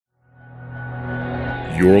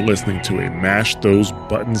you're listening to a Mash Those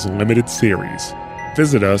Buttons limited series.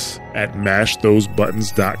 Visit us at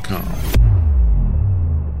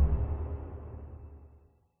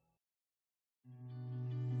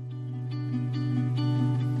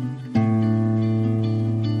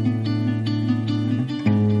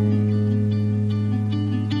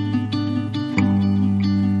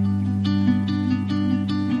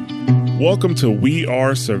Welcome to We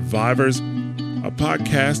Are Survivors, a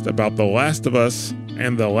podcast about The Last of Us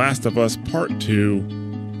and The Last of Us Part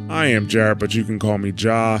 2. I am Jared, but you can call me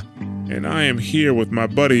Ja, and I am here with my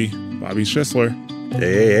buddy, Bobby Schisler.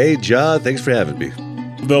 Hey, Ja, thanks for having me.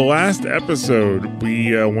 The last episode,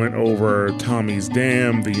 we went over Tommy's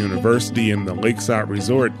Dam, the university, and the lakeside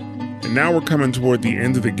resort. And now we're coming toward the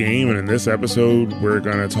end of the game, and in this episode, we're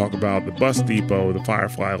going to talk about the bus depot, the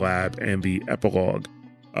Firefly Lab, and the Epilogue.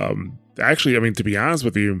 Actually, I mean, to be honest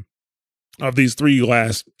with you, of these three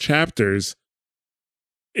last chapters,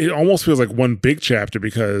 it almost feels like one big chapter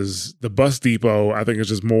because the bus depot, I think, is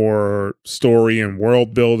just more story and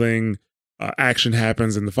world building. Action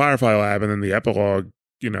happens in the Firefly Lab, and then the Epilogue,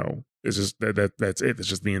 it's just that's it. It's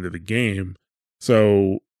just the end of the game.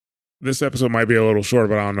 So this episode might be a little short,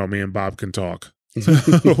 but I don't know. Me and Bob can talk.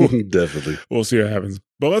 Definitely. We'll see what happens.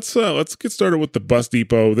 But let's get started with the bus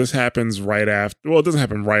depot. This happens right after. Well, it doesn't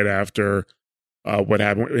happen right after what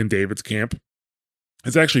happened in David's camp.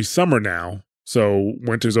 It's actually summer now, so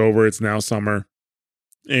winter's over. It's now summer,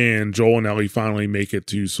 and Joel and Ellie finally make it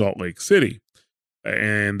to Salt Lake City,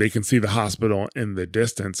 and they can see the hospital in the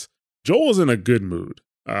distance. Joel is in a good mood,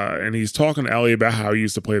 and he's talking to Ellie about how he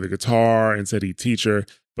used to play the guitar and said he'd teach her.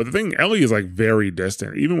 But the thing, Ellie is like very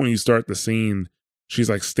distant. Even when you start the scene, she's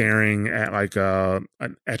like staring at like an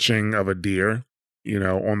etching of a deer,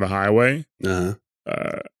 on the highway. Uh-huh.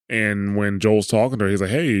 And when Joel's talking to her, he's like,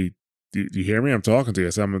 "Hey, do you hear me? I'm talking to you. I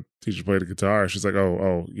said I'm going to teach you to play the guitar." She's like,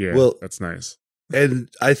 oh, yeah, well, that's nice. And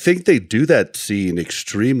I think they do that scene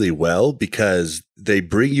extremely well because they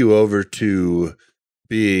bring you over to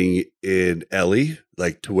being in Ellie,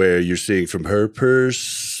 like to where you're seeing from her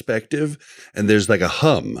perspective, and there's like a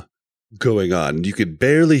hum going on. You could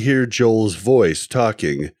barely hear Joel's voice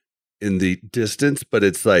talking in the distance, but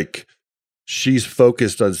it's like she's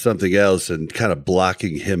focused on something else and kind of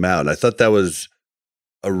blocking him out. And I thought that was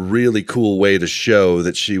a really cool way to show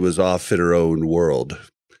that she was off in her own world.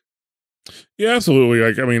 Yeah, absolutely.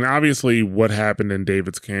 Like, I mean, obviously what happened in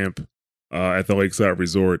David's camp at the Lakeside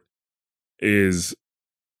Resort is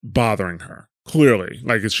bothering her. Clearly.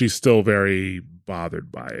 Like, she's still very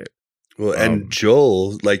bothered by it. Well, and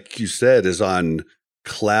Joel, like you said, is on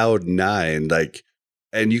cloud nine. Like,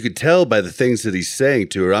 and you could tell by the things that he's saying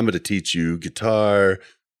to her, I'm going to teach you guitar,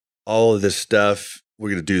 all of this stuff. We're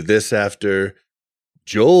going to do this after.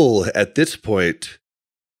 Joel, at this point,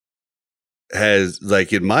 has,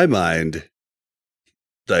 like, in my mind,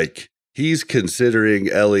 like, he's considering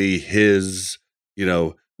Ellie his,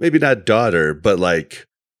 maybe not daughter, but like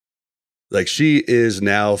she is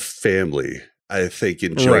now family, I think,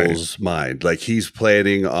 in Joel's mind. Like, he's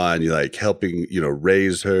planning on, like, helping,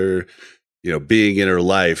 raise her, being in her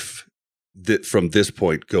life from this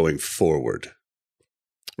point going forward.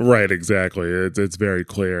 Right, exactly. It's very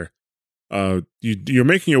clear. You're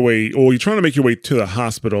making your way, or you're trying to make your way to the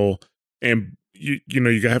hospital, and you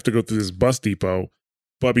have to go through this bus depot.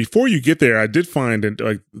 But before you get there, I did find that,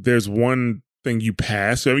 like, there's one thing you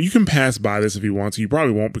pass. So you can pass by this if you want to. You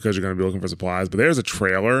probably won't because you're going to be looking for supplies. But there's a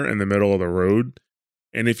trailer in the middle of the road,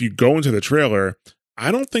 and if you go into the trailer,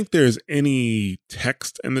 I don't think there's any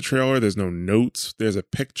text in the trailer. There's no notes. There's a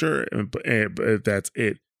picture, but that's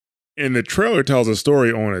it. And the trailer tells a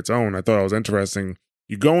story on its own. I thought it was interesting.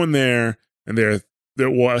 You go in there, and they're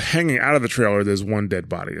hanging out of the trailer, there's one dead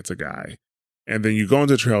body. It's a guy. And then you go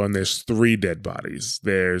into the trailer, and there's 3 dead bodies.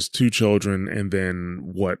 There's 2 children, and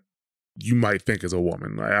then what you might think is a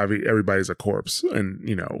woman. Like, everybody's a corpse, and,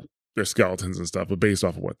 they're skeletons and stuff, but based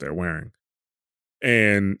off of what they're wearing.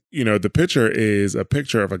 And, the picture is a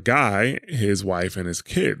picture of a guy, his wife, and his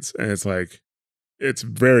kids. And it's like, it's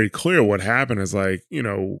very clear what happened is, like,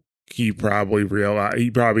 he probably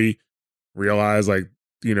realized, like,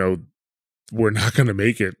 we're not going to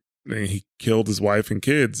make it. And he killed his wife and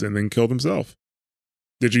kids and then killed himself.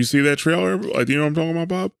 Did you see that trailer? Do you know what I'm talking about,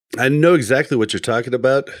 Bob? I know exactly what you're talking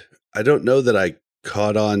about. I don't know that I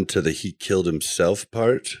caught on to the he killed himself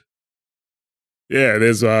part. Yeah,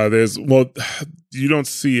 there's well, you don't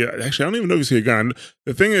see, actually, I don't even know if you see a gun.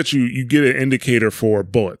 The thing that you get an indicator for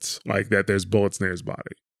bullets, like that there's bullets near his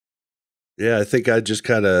body. Yeah, I think I just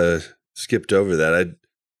kind of skipped over that. I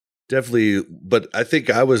definitely. But I think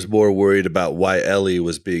I was more worried about why Ellie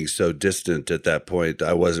was being so distant at that point.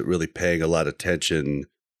 I wasn't really paying a lot of attention.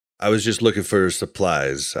 I was just looking for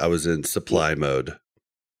supplies. I was in supply mode.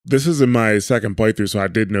 This is in my second playthrough, so I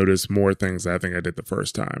did notice more things I think I did the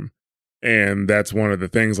first time. And that's one of the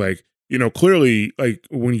things, like, you know, clearly, like,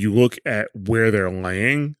 when you look at where they're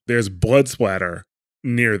laying, there's blood splatter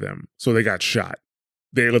near them. So they got shot.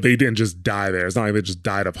 They didn't just die there. It's not like they just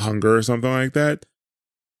died of hunger or something like that.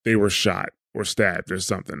 They were shot or stabbed or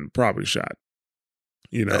something, probably shot.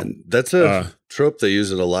 You know, And that's a trope they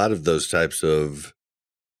use in a lot of those types of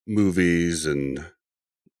movies and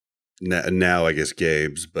now I guess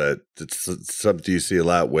games, but it's something you see a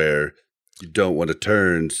lot where you don't want to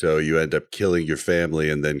turn, so you end up killing your family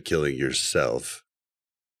and then killing yourself.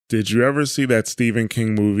 Did you ever see that Stephen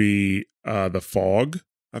King movie, The Fog?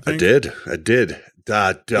 I think I did.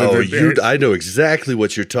 I know exactly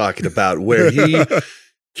what you're talking about, where he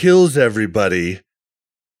kills everybody,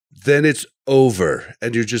 then it's over,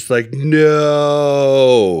 and you're just like,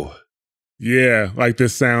 no. Yeah, like the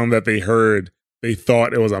sound that they heard, they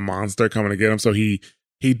thought it was a monster coming to get him. So he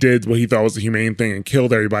did what he thought was the humane thing and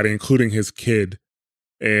killed everybody, including his kid.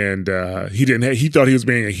 And he thought he was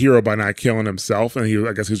being a hero by not killing himself. And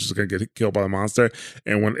I guess he was just going to get killed by the monster.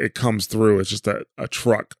 And when it comes through, it's just a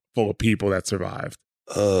truck full of people that survived.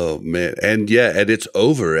 Oh, man. And yeah, and it's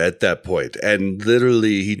over at that point. And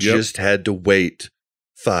literally, he just had to wait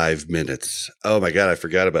 5 minutes. Oh, my God. I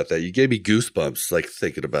forgot about that. You gave me goosebumps, like,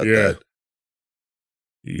 thinking about that.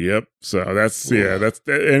 Yep. So that's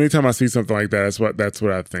anytime I see something like that, that's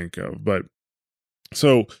what I think of. But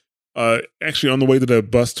so actually on the way to the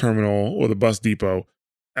bus terminal or the bus depot,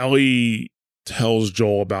 Ellie tells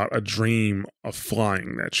Joel about a dream of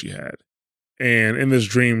flying that she had. And in this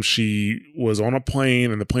dream, she was on a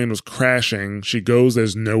plane and the plane was crashing. She goes,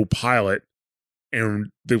 there's no pilot,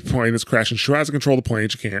 and the plane is crashing. She tries to control the plane,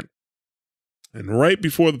 she can't. And right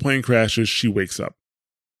before the plane crashes, she wakes up.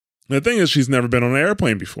 The thing is, she's never been on an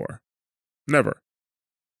airplane before. Never.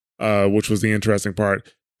 Which was the interesting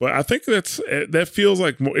part. But I think that feels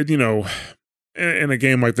like, you know, in a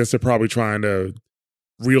game like this, they're probably trying to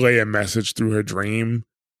relay a message through her dream.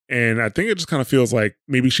 And I think it just kind of feels like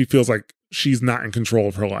maybe she feels like she's not in control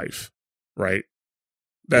of her life. Right?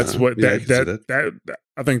 That's what I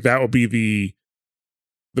think that would be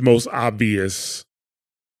the most obvious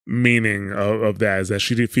meaning of that, is that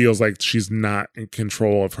she feels like she's not in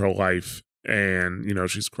control of her life and, you know,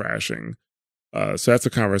 she's crashing. So that's a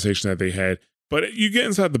conversation that they had. But you get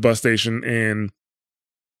inside the bus station and,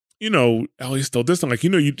 you know, Ellie's still distant. Like, you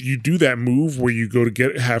know, you do that move where you go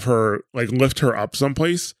to have her, like, lift her up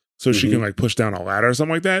someplace so she can, like, push down a ladder or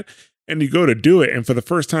something like that. And you go to do it, and for the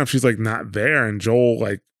first time, she's, like, not there. And Joel,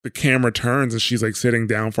 like, the camera turns and she's, like, sitting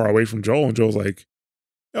down far away from Joel. And Joel's like,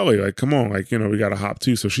 Ellie, like, come on, like, you know, we got to hop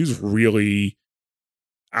too. So she's really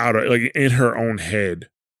out of, like, in her own head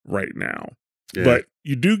right now. Yeah. But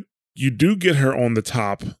you do get her on the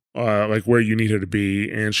top, like where you need her to be,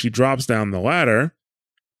 and she drops down the ladder,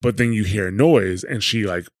 but then you hear noise, and she's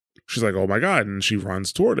like, oh my God, and she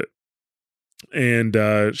runs toward it. And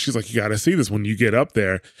she's like, you got to see this when you get up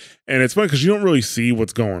there. And it's funny because you don't really see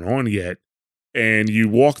what's going on yet. And you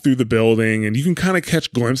walk through the building and you can kind of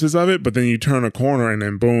catch glimpses of it, but then you turn a corner and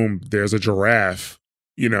then boom, there's a giraffe.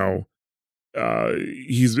 You know,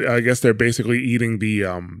 I guess they're basically eating the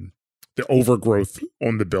overgrowth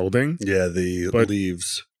on the building. Yeah, the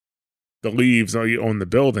leaves. The leaves on the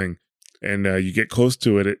building, and you get close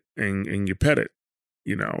to it and you pet it.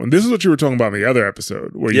 You know, and this is what you were talking about in the other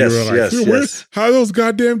episode, where you were like, how those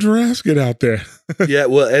goddamn giraffes get out there? Yeah,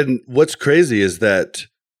 well, and what's crazy is that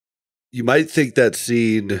you might think that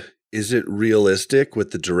scene isn't realistic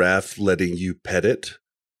with the giraffe letting you pet it,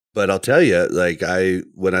 but I'll tell you, like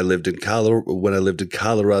when I lived in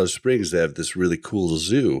Colorado Springs, they have this really cool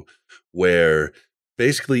zoo where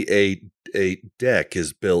basically a deck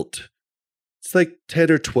is built. It's like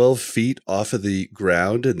 10 or 12 feet off of the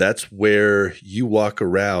ground, and that's where you walk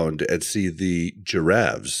around and see the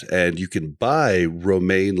giraffes, and you can buy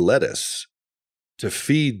romaine lettuce to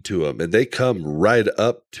feed to them, and they come right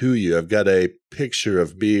up to you. I've got a picture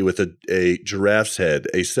of me with a giraffe's head,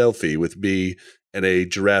 a selfie with me and a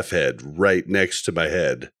giraffe head right next to my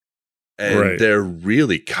head. And they're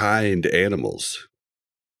really kind animals.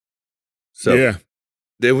 So yeah,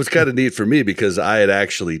 it was kind of neat for me because I had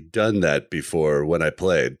actually done that before when I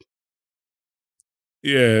played.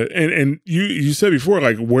 Yeah, and you said before,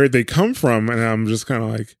 like, where'd they come from? And I'm just kind of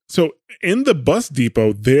like, so in the bus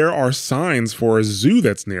depot, there are signs for a zoo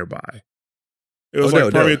that's nearby. It was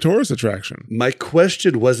probably a tourist attraction. My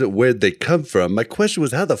question wasn't where'd they come from. My question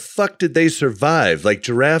was, how the fuck did they survive? Like,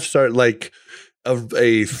 giraffes aren't like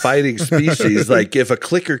a fighting species. Like, if a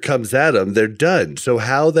clicker comes at them, they're done. So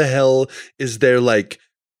how the hell is there like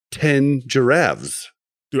 10 giraffes?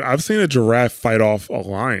 Dude, I've seen a giraffe fight off a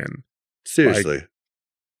lion. Seriously? Like,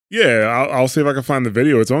 yeah, I'll see if I can find the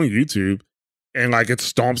video. It's on YouTube. And like it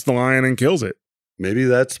stomps the lion and kills it. Maybe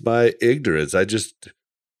that's my ignorance. I just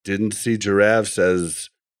didn't see giraffes as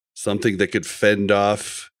something that could fend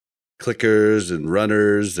off clickers and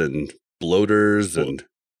runners and bloaters and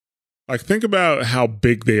like think about how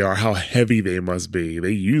big they are, how heavy they must be.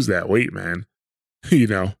 They use that weight, man. You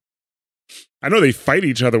know. I know they fight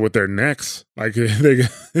each other with their necks. Like they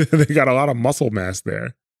got a lot of muscle mass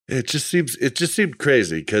there. It just seemed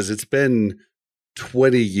crazy because it's been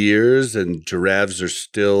 20 years and giraffes are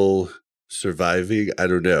still surviving. I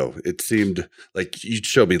don't know. It seemed like you'd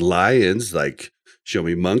show me lions, like show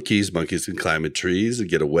me monkeys. Monkeys can climb in trees and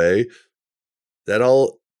get away. That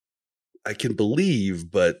all I can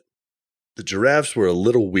believe, but the giraffes were a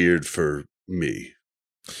little weird for me.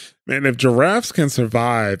 Man, if giraffes can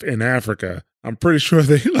survive in Africa, I'm pretty sure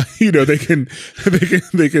they can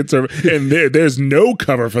survive. And there's no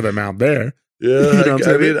cover for them out there. Yeah,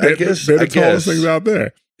 I guess they're the tallest things out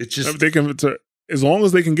there. It's just they can, as long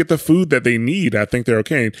as they can get the food that they need, I think they're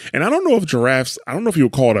okay. And I don't know if giraffes, I don't know if you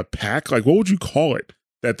would call it a pack. Like, what would you call it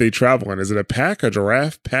that they travel in? Is it a pack, a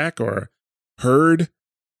giraffe pack, or herd?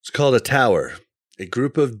 It's called a tower. A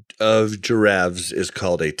group of giraffes is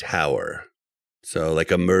called a tower. So,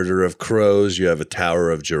 like a murder of crows, you have a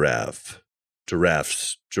tower of giraffes,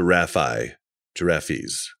 giraffes.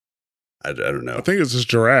 I don't know. I think it's just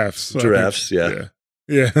giraffes. Giraffes, yeah.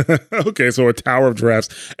 Okay, so a tower of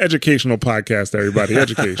giraffes. Educational podcast, everybody.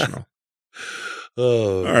 Educational.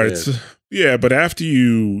 Oh, all right. So, yeah, but after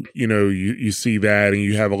you see that and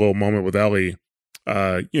you have a little moment with Ellie,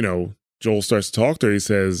 Joel starts to talk to her. He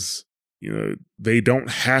says, they don't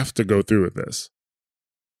have to go through with this.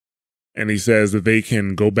 And he says that they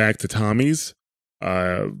can go back to Tommy's.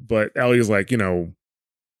 But Ellie is like,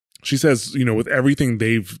 she says, with everything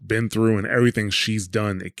they've been through and everything she's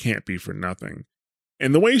done, it can't be for nothing.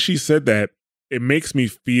 And the way she said that, it makes me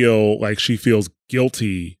feel like she feels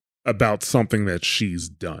guilty about something that she's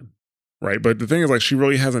done. Right. But the thing is, like, she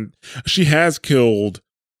has killed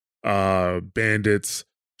bandits.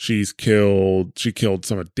 She killed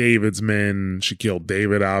some of David's men. She killed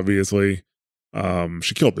David, obviously.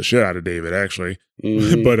 She killed the shit out of David, actually.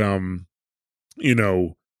 Mm-hmm. But,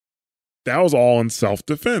 that was all in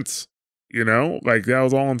self-defense, like that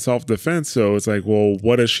was all in self-defense. So it's like, well,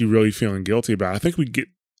 what is she really feeling guilty about? I think we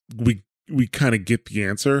kind of get the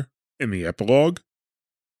answer in the epilogue.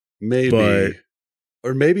 Maybe,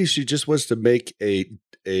 or maybe she just wants to make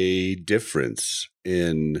a difference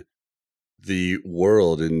in the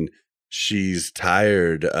world. And she's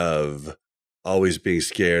tired of always being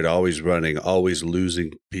scared, always running, always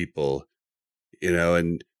losing people,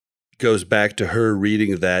 and goes back to her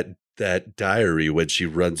reading that diary when she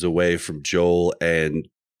runs away from Joel and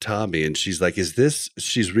Tommy. And she's like,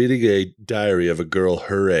 she's reading a diary of a girl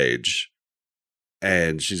her age.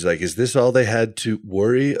 And she's like, is this all they had to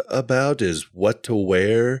worry about, is what to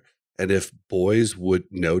wear and if boys would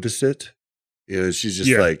notice it? She's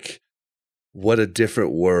just like, what a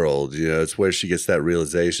different world. It's where she gets that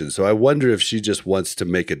realization. So I wonder if she just wants to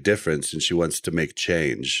make a difference and she wants to make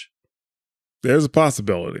change. There's a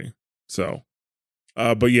possibility. So,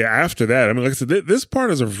 but yeah, after that, I mean, like I said, this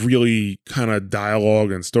part is a really kind of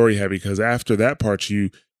dialogue and story heavy, because after that part, you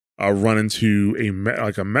run into a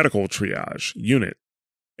medical triage unit,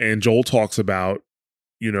 and Joel talks about,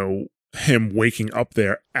 him waking up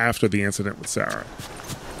there after the incident with Sarah.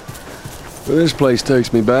 Well, this place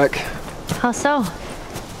takes me back. How so?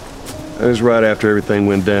 It was right after everything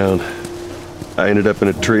went down. I ended up in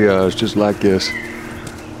a triage just like this.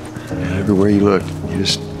 And everywhere you looked, you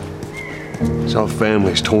just saw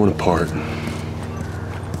families torn apart.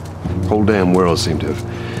 The whole damn world seemed to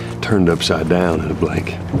have turned upside down in a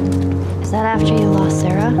blink. Is that after you lost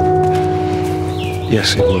Sarah?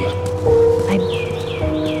 Yes, it was. I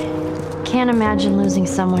can't imagine losing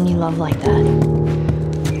someone you love like that.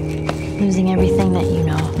 Losing everything that you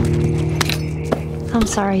know. I'm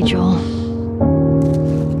sorry, Joel.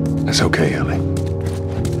 That's okay, Ellie.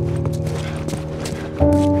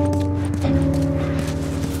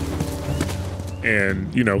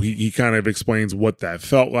 And, he kind of explains what that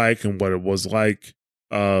felt like and what it was like,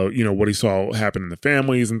 what he saw happen in the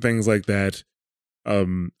families and things like that.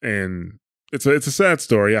 And it's a sad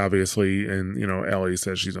story, obviously. And, Ellie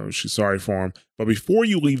says she's sorry for him. But before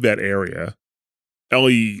you leave that area,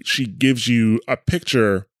 Ellie, she gives you a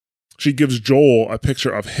picture. She gives Joel a picture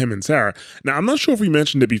of him and Sarah. Now, I'm not sure if we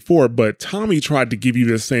mentioned it before, but Tommy tried to give you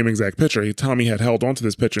this same exact picture. Tommy had held onto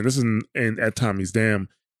this picture, and this is at Tommy's dam,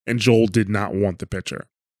 and Joel did not want the picture.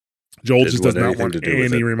 Joel just does not want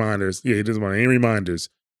any reminders. Yeah, he doesn't want any reminders.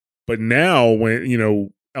 But now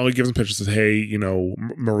when, Ellie gives him pictures, says, hey,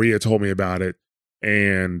 Maria told me about it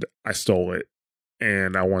and I stole it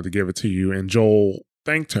and I wanted to give it to you. And Joel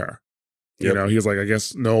thanked her. Yep. He was like, I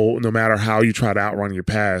guess no matter how you try to outrun your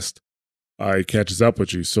past, it catches up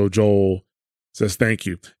with you. So Joel says, thank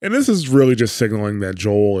you. And this is really just signaling that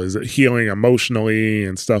Joel is healing emotionally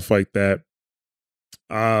and stuff like that.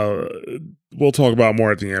 We'll talk about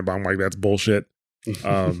more at the end, but I'm like, that's bullshit.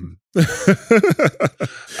 I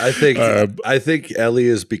think Ellie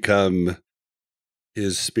has become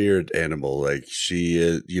his spirit animal. Like she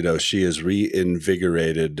has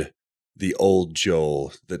reinvigorated the old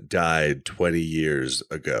Joel that died 20 years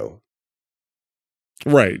ago.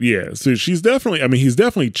 Right. Yeah. So he's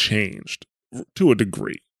definitely changed to a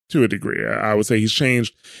degree. I would say he's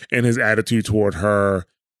changed in his attitude toward her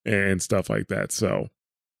and stuff like that. So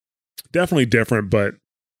definitely different, but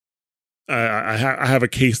I have a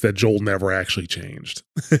case that Joel never actually changed.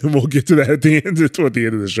 We'll get to that toward the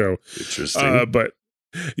end of the show. Interesting. But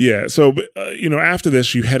yeah, so after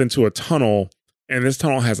this, you head into a tunnel, and this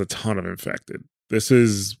tunnel has a ton of infected. This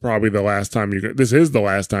is probably the last time you're going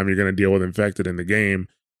to deal with infected in the game,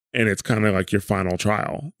 and it's kind of like your final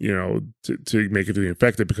trial, to make it through the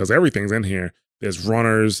infected, because everything's in here. There's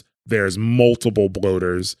runners, there's multiple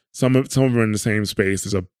bloaters. Some of them are in the same space.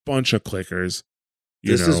 There's a bunch of clickers.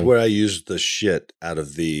 This is where I used the shit out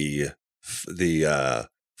of the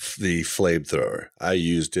flamethrower. I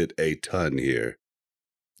used it a ton here.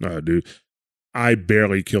 Oh, dude, I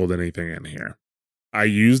barely killed anything in here. I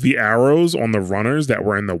used the arrows on the runners that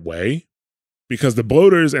were in the way because the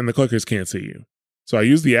bloaters and the clickers can't see you. So I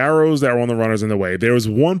used the arrows that were on the runners in the way. There was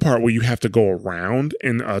one part where you have to go around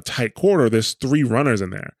in a tight corridor. There's 3 runners in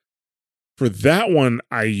there. For that one,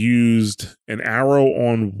 I used an arrow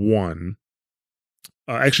on one.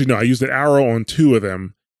 I used an arrow on 2 of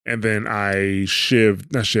them, and then I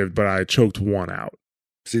I choked one out.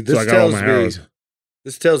 See,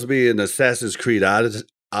 this tells me in Assassin's Creed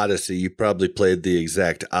Odyssey, you probably played the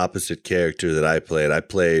exact opposite character that I played. I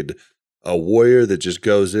played a warrior that just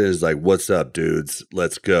goes in and is like, what's up, dudes?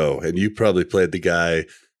 Let's go. And you probably played the guy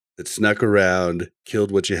that snuck around,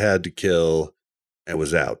 killed what you had to kill, and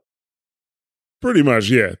was out. Pretty much,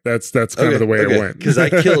 yeah. That's kind of the way it went. Because I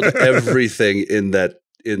killed everything in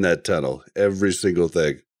that tunnel, every single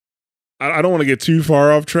thing. I don't want to get too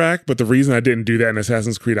far off track, but the reason I didn't do that in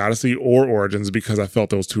Assassin's Creed Odyssey or Origins is because I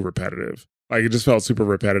felt it was too repetitive. Like, it just felt super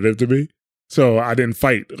repetitive to me. So I didn't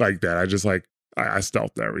fight like that. I just I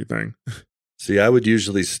stealthed everything. See, I would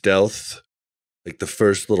usually stealth like the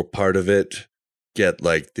first little part of it, get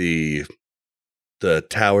like the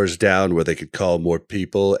towers down where they could call more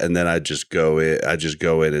people, and then I just go in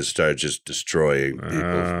and start just destroying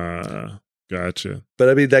people. Gotcha. But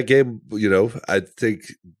I mean, that game, I think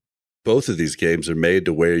both of these games are made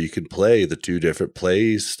to where you can play the 2 different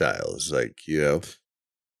play styles.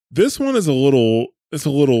 This one is a little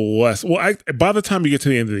less. Well, by the time you get to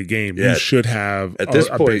the end of the game, you should have at this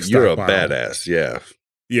point you're a badass. Yeah.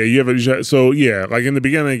 Yeah, you have so yeah, like in the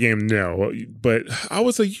beginning of the game, no. But I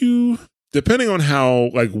would say depending on how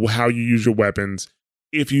you use your weapons,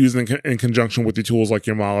 if you use them in conjunction with your tools like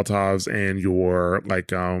your Molotovs and your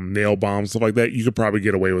nail bombs, stuff like that, you could probably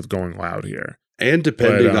get away with going loud here. And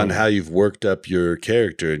depending on how you've worked up your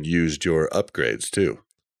character and used your upgrades too.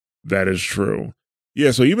 That is true.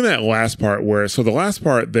 Yeah, so even that last part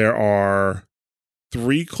there are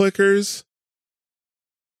 3 clickers,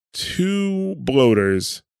 2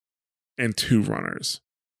 bloaters, and 2 runners.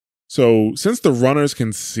 So since the runners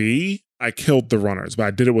can see, I killed the runners, but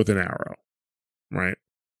I did it with an arrow, right?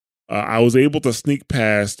 I was able to sneak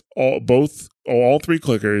past all 3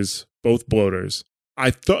 clickers, both bloaters. I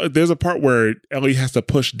thought there's a part where Ellie has to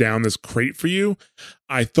push down this crate for you.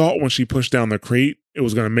 I thought when she pushed down the crate, it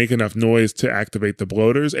was going to make enough noise to activate the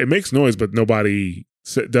bloaters. It makes noise, but nobody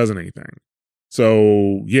does anything.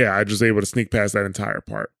 So yeah, I was able to sneak past that entire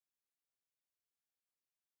part.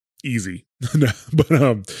 Easy.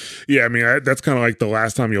 But yeah, I mean, that's kind of like the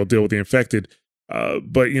last time you'll deal with the infected.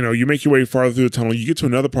 But you make your way farther through the tunnel. You get to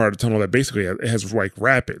another part of the tunnel that basically has like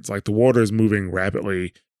rapids, like the water is moving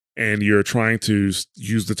rapidly, and you're trying to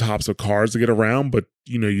use the tops of cars to get around. But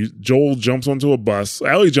Joel jumps onto a bus.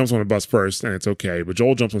 Ellie jumps on a bus first, and it's okay. But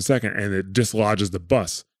Joel jumps on second, and it dislodges the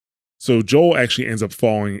bus. So Joel actually ends up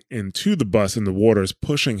falling into the bus, and the water is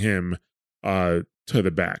pushing him to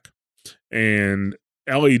the back. And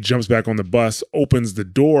Ellie jumps back on the bus, opens the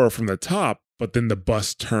door from the top, but then the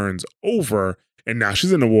bus turns over and now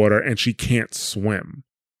she's in the water and she can't swim.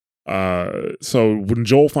 So when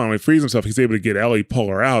Joel finally frees himself, he's able to get Ellie, pull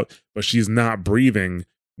her out, but she's not breathing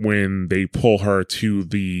when they pull her to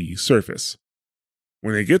the surface.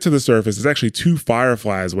 When they get to the surface, there's actually 2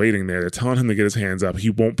 fireflies waiting there. They're telling him to get his hands up. He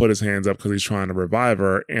won't put his hands up because he's trying to revive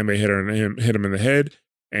her, and they hit him in the head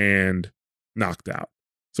and knocked out.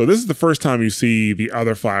 So this is the first time you see the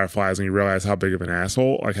other fireflies and you realize how big of an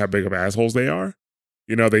asshole, like how big of assholes they are.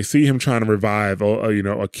 You know, they see him trying to revive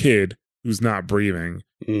a kid who's not breathing,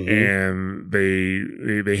 and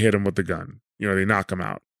they hit him with the gun. You know, they knock him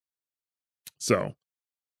out. So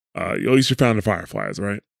at least you found the fireflies,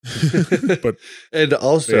 right? But and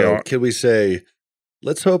also, can we say,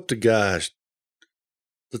 let's hope that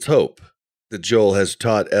Joel has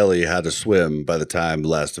taught Ellie how to swim by the time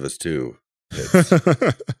Last of Us 2 hits.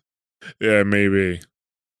 Yeah, maybe.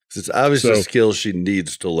 It's obviously a skill she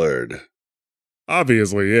needs to learn.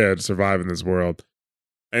 Obviously, yeah, to survive in this world.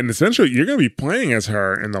 And essentially, you're going to be playing as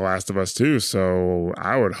her in The Last of Us 2, so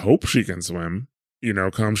I would hope she can swim, you know,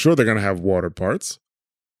 because I'm sure they're going to have water parts.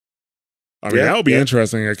 I mean, that would be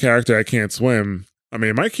interesting, a character that can't swim. I mean,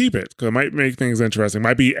 it might keep it, because it might make things interesting.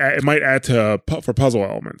 It might add for puzzle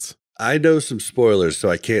elements. I know some spoilers, so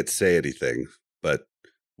I can't say anything, but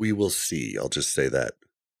we will see. I'll just say that.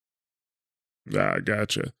 Ah,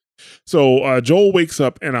 gotcha. So Joel wakes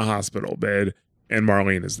up in a hospital bed, and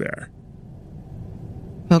Marlene is there.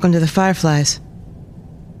 Welcome to the Fireflies.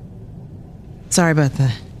 Sorry about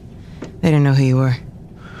that. They didn't know who you were.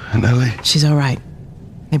 And Ellie? She's all right.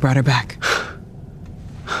 They brought her back.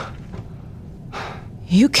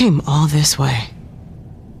 You came all this way.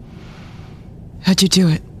 How'd you do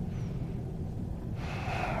it?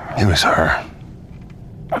 It was her.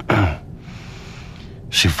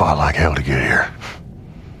 She fought like hell to get here.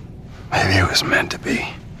 Maybe it was meant to be.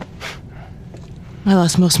 I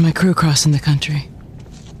lost most of my crew crossing the country.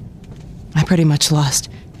 I pretty much lost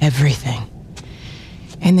everything.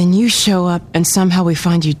 And then you show up and somehow we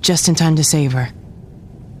find you just in time to save her.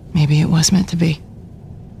 Maybe it was meant to be.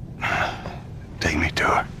 Take me to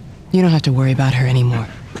her. You don't have to worry about her anymore.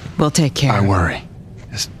 We'll take care of her. I worry.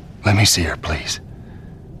 Just let me see her, please.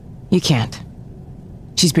 You can't.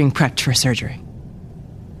 She's being prepped for surgery.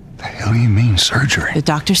 The hell do you mean, surgery? The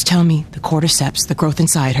doctors tell me the cordyceps, the growth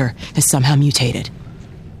inside her, has somehow mutated.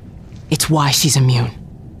 It's why she's immune.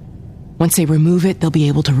 Once they remove it, they'll be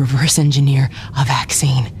able to reverse engineer a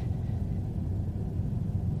vaccine.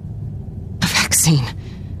 A vaccine.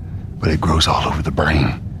 But it grows all over the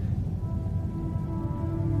brain.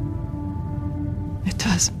 It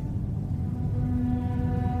does.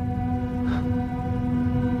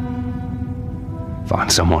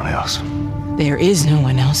 Find someone else. There is no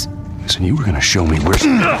one else. Listen, you were gonna show me where...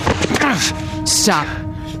 Stop.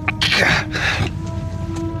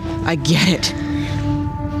 I get it.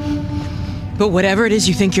 But whatever it is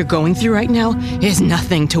you think you're going through right now is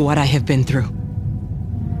nothing to what I have been through.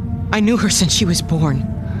 I knew her since she was born.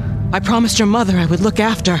 I promised her mother I would look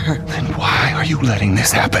after her. Then why are you letting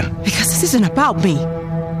this happen? Because this isn't about me,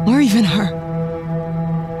 or even her.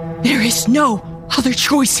 There is no other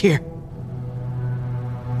choice here.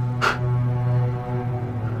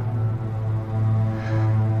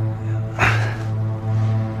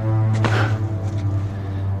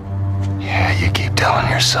 Yeah, you keep telling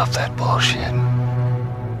yourself that bullshit.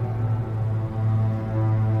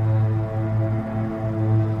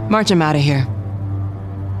 March him out of here.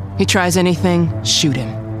 He tries anything, shoot him.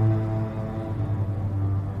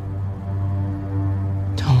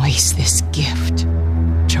 Don't waste this gift,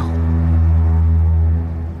 Joel.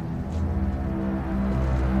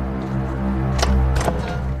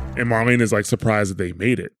 And Marlene is like surprised that they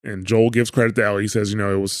made it. And Joel gives credit to Ellie. He says, you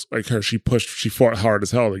know, it was like her, she fought hard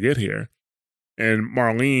as hell to get here. And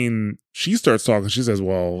Marlene, she starts talking. She says,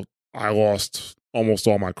 well, I lost almost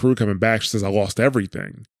all my crew coming back. She says, I lost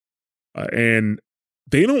everything. And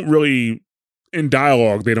they don't really, in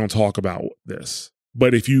dialogue, they don't talk about this.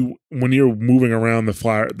 But when you're moving around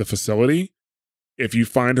the facility, if you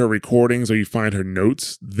find her recordings or you find her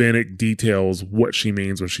notes, then it details what she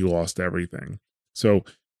means when she lost everything. So,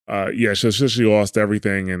 she says she lost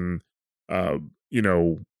everything, and you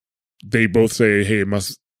know, they both say, "Hey,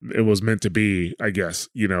 it was meant to be," I guess,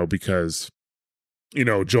 you know, because you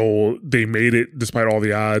know, Joel, they made it despite all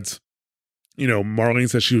the odds. You know, Marlene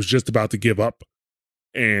says she was just about to give up,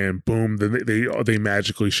 and boom, they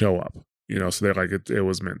magically show up. You know, so they're like, it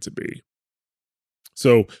was meant to be.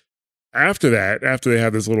 So after they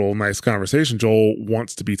have this little nice conversation, Joel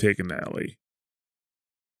wants to be taken to Ellie.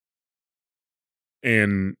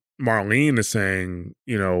 And Marlene is saying,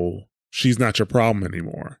 she's not your problem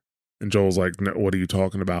anymore. And Joel's like, no, what are you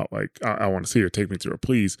talking about? Like, I want to see her. Take me to her,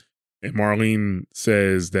 please. And Marlene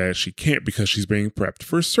says that she can't because she's being prepped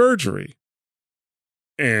for surgery.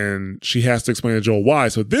 And she has to explain to Joel why.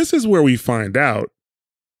 So this is where we find out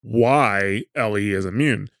why Ellie is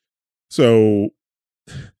immune. So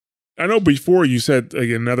I know before you said, like,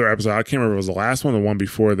 in another episode, I can't remember if it was the last one, the one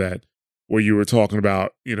before that, where you were talking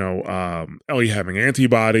about, Ellie having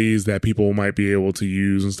antibodies that people might be able to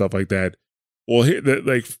use and stuff like that. Well,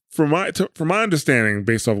 from my understanding,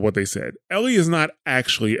 based off of what they said, Ellie is not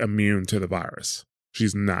actually immune to the virus.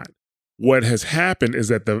 She's not. What has happened is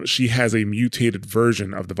that she has a mutated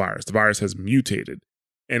version of the virus. The virus has mutated,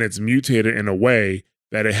 and it's mutated in a way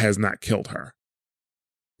that it has not killed her.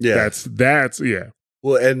 Yeah, that's yeah.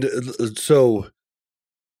 Well, and so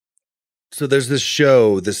there's this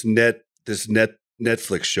show, this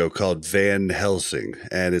Netflix show called Van Helsing,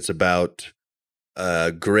 and it's about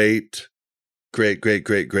a great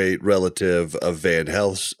relative of Van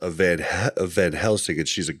Helsing, and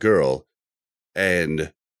she's a girl.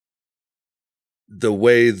 And the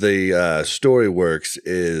way the story works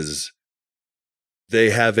is they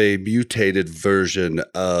have a mutated version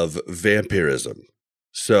of vampirism.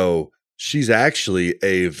 So she's actually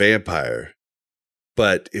a vampire,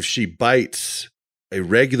 but if she bites a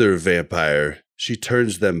regular vampire, she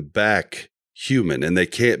turns them back human, and they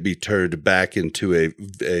can't be turned back into a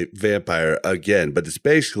vampire again. But it's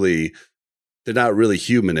basically, they're not really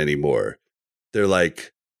human anymore. They're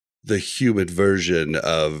like the human version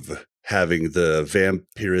of having the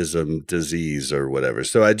vampirism disease or whatever.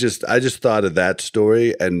 So I just thought of that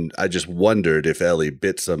story, and I just wondered if Ellie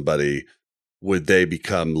bit somebody, would they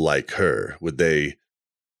become like her? Would they,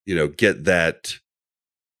 get that,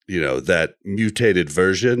 that mutated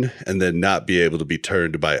version and then not be able to be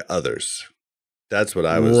turned by others? That's what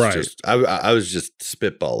I was I was just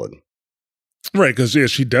spitballing. Right, because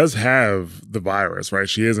she does have the virus, right?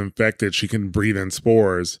 She is infected. She can breathe in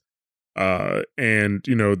spores. And,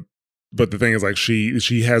 but the thing is, like,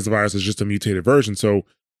 she has the virus as just a mutated version. So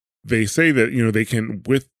they say that,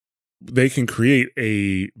 they can create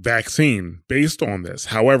a vaccine based on this.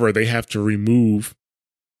 However, they have to remove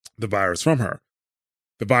the virus from her.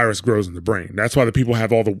 The virus grows in the brain. That's why the people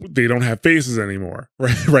have they don't have faces anymore,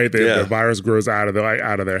 right? Right. The virus grows out of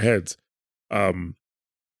their heads. And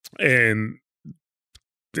in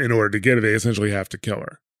order to get it, they essentially have to kill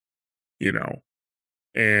her,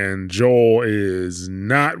 and Joel is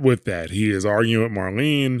not with that. He is arguing with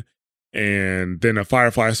Marlene, and then a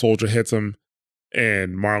Firefly soldier hits him.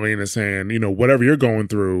 And Marlene is saying, whatever you're going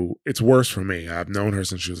through, it's worse for me. I've known her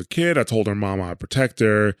since she was a kid. I told her mama I'd protect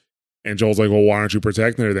her. And Joel's like, well, why aren't you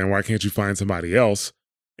protecting her then? Why can't you find somebody else?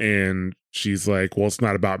 And she's like, well, it's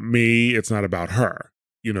not about me. It's not about her.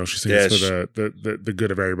 She's saying it's for the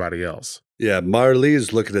good of everybody else. Yeah,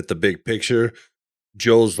 Marlene's looking at the big picture.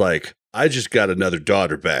 Joel's like, I just got another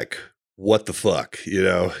daughter back. What the fuck,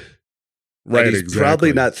 Right, and he's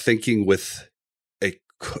probably not thinking with a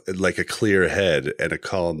clear head and a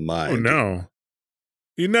calm mind. Oh, no.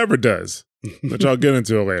 He never does. Which I'll get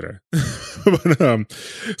into it later. So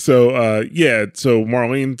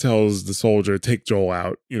Marlene tells the soldier, take Joel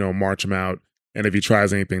out, march him out. And if he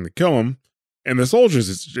tries anything to kill him, and the soldier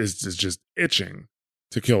is just itching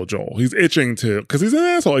to kill Joel. He's itching because he's an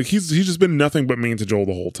asshole. Like, he's just been nothing but mean to Joel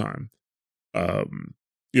the whole time.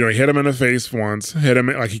 He hit him in the face once, hit him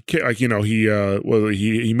he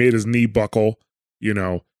made his knee buckle,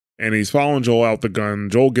 and he's following Joel out the gun.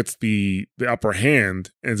 Joel gets the upper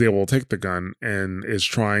hand and is able to take the gun and is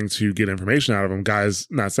trying to get information out of him. Guy's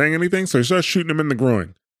not saying anything, so he starts shooting him in the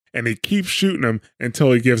groin. And he keeps shooting him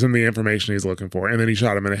until he gives him the information he's looking for. And then he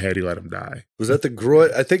shot him in the head. He let him die. Was that the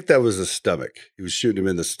groin? I think that was the stomach. He was shooting him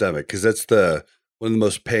in the stomach because that's one of the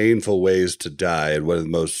most painful ways to die and one of the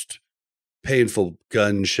most painful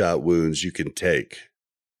gunshot wounds you can take.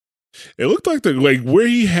 It looked like where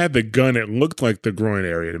he had the gun, it looked like the groin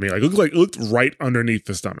area to me. Like, it looked right underneath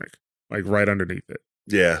the stomach. Like, right underneath it.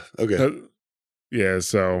 Yeah. Okay.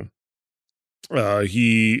 So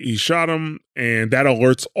he shot him, and that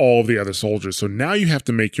alerts all of the other soldiers. So now you have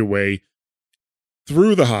to make your way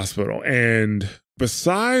through the hospital. And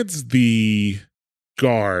besides the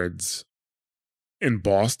guards in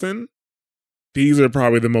Boston, these are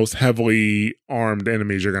probably the most heavily armed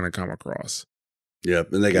enemies you're going to come across.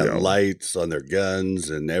 Yep, and they got lights on their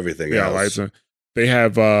guns and everything else. Lights. They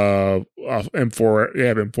have M4. They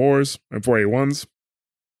have M4s, M4A1s.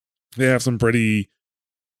 They have some pretty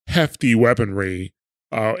hefty weaponry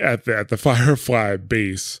at the Firefly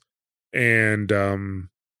base, and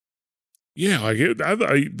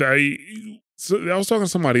So I was talking to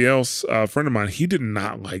somebody else, a friend of mine. He did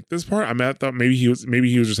not like this part. I mean, I thought maybe he was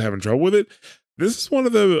just having trouble with it. This is one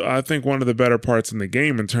of the better parts in the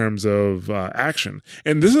game in terms of action.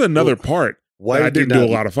 And this is another part why I didn't do a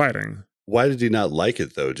lot of fighting. Why did he not like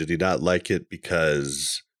it though? Did he not like it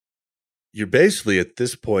because you're basically at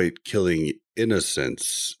this point killing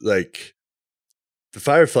innocents? Like the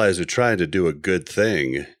Fireflies are trying to do a good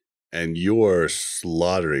thing, and you're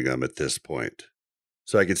slaughtering them at this point.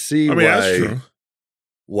 So I could see why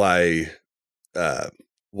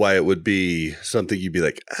it would be something you'd be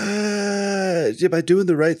like, am I doing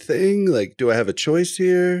the right thing? Like, do I have a choice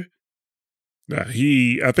here? Yeah,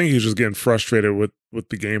 I think he's just getting frustrated with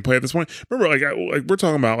the gameplay at this point. Remember, like we're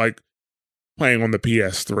talking about like playing on the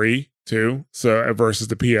PS3 too, so versus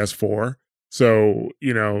the PS4. So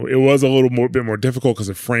it was a little bit more difficult because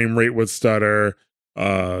the frame rate would stutter.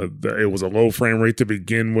 It was a low frame rate to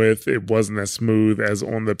begin with. It wasn't as smooth as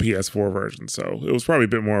on the PS4 version, so it was probably a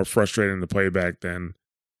bit more frustrating to play back then.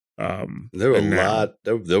 There were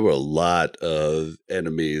a lot of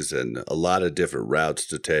enemies and a lot of different routes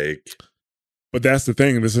to take. But that's the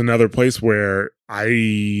thing. This is another place where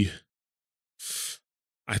I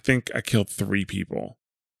think I killed 3 people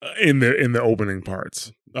in the opening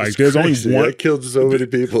parts. Like there's crazy. Only one. I killed so many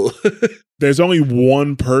people. There's only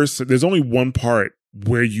one person. There's only one part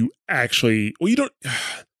where you actually. Well, you don't.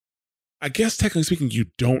 I guess technically speaking, you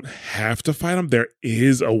don't have to fight them. There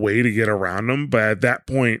is a way to get around them, but at that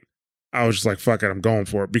point, I was just like, "Fuck it, I'm going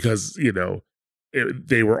for it," because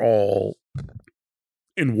they were all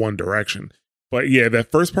in one direction. But yeah, that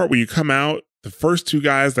first part where you come out, the first 2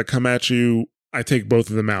 guys that come at you, I take both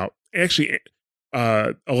of them out. Actually,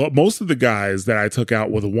 most of the guys that I took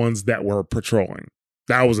out were the ones that were patrolling.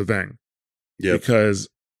 That was the thing. Yeah. Because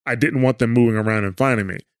I didn't want them moving around and finding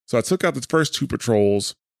me. So I took out the first 2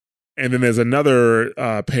 patrols, and then there's another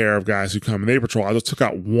pair of guys who come and they patrol. I just took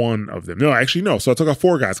out one of them. No, actually, no. So I took out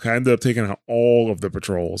 4 guys. I ended up taking out all of the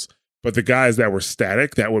patrols. But the guys that were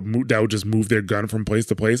static, that would just move their gun from place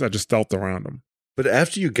to place, I just stealthed around them. But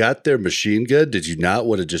after you got their machine gun, did you not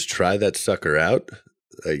want to just try that sucker out?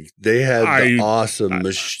 Like they had awesome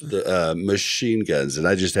machine guns, and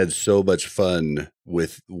I just had so much fun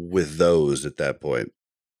with those at that point.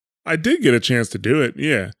 I did get a chance to do it,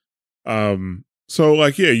 yeah. So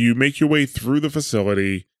you make your way through the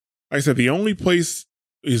facility. Like I said, the only place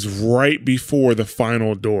is right before the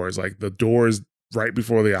final doors, like the doors right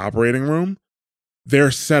before the operating room.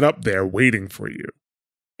 They're set up there waiting for you.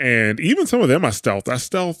 And even some of them I stealthed. I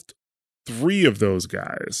stealthed 3 of those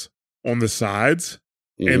guys on the sides.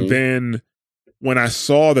 Mm-hmm. And then when I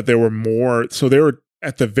saw that there were more, so they were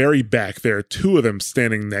at the very back, there are 2 of them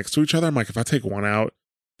standing next to each other. I'm like, if I take one out,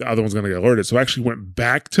 the other one's going to get alerted. So I actually went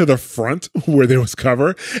back to the front where there was cover.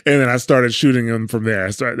 And then I started shooting them from there.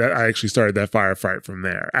 I actually started that firefight from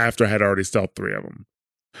there after I had already stealthed 3 of them.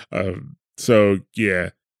 So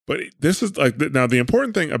yeah, but this is like, now the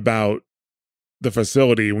important thing about the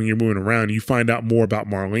facility when you're moving around, you find out more about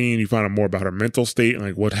Marlene, you find out more about her mental state and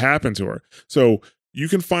like what happened to her. So you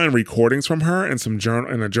can find recordings from her and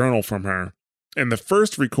a journal from her. And the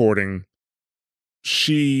first recording,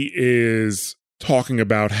 she is talking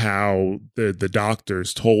about how the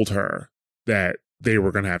doctors told her that they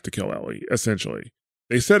were going to have to kill Ellie, essentially.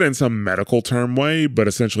 They said it in some medical term way, but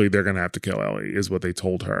essentially they're going to have to kill Ellie is what they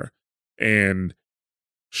told her. And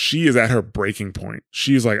she is at her breaking point.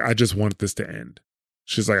 She's like, I just want this to end.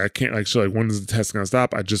 She's like, I can't, like, she's like, when is the test going to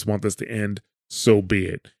stop? I just want this to end. So be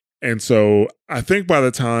it. And so I think by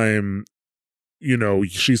the time,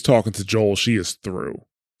 she's talking to Joel, she is through.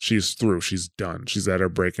 She's through. She's done. She's at her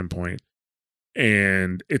breaking point.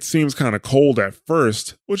 And it seems kind of cold at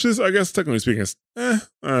first, which is, I guess, technically speaking, I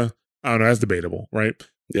don't know, that's debatable, right?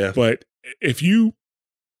 Yeah. But if you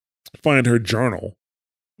find her journal,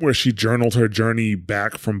 where she journaled her journey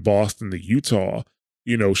back from Boston to Utah,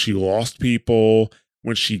 she lost people.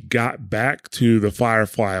 When she got back to the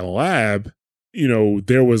Firefly Lab,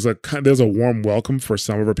 there's a warm welcome for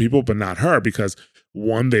some of her people, but not her, because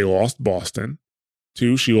 1, they lost Boston.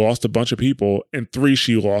 2, she lost a bunch of people. And 3,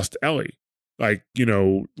 she lost Ellie. Like,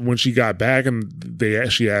 when she got back and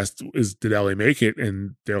she asked, did Ellie make it?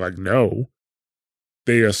 And they're like, no.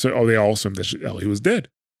 They all assumed that Ellie was dead.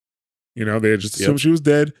 They just assumed she was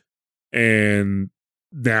dead, and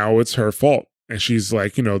now it's her fault. And she's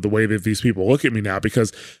like, the way that these people look at me now,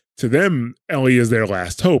 because to them, Ellie is their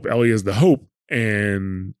last hope. Ellie is the hope,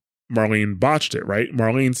 and Marlene botched it, right?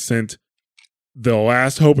 Marlene sent the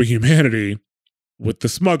last hope of humanity with the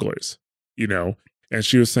smugglers, and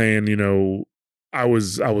she was saying,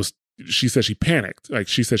 she said she panicked. Like,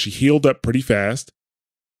 she said she healed up pretty fast,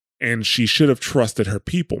 and she should have trusted her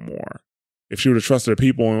people more. if she would have trusted her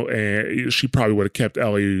people, and she probably would have kept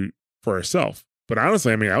Ellie for herself. But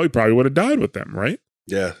honestly, I mean, Ellie probably would have died with them, right?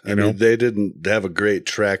 Yeah. I mean, they didn't have a great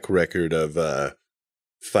track record of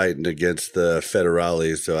fighting against the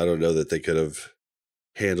Federales, so I don't know that they could have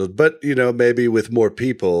handled. But, you know, maybe with more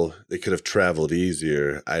people, they could have traveled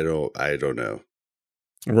easier. I don't know.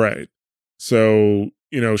 Right. So,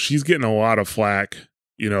 you know, she's getting a lot of flack.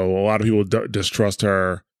 You know, a lot of people distrust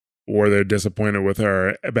her, or they're disappointed with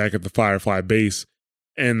her back at the Firefly base.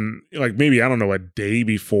 And like maybe, I don't know, a day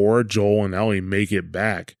before Joel and Ellie make it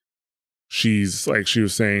back, she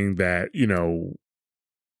was saying that, you know,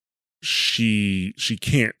 she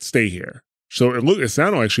can't stay here. So it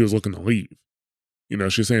sounded like she was looking to leave. You know,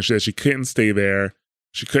 she was saying that she couldn't stay there.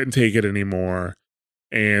 She couldn't take it anymore.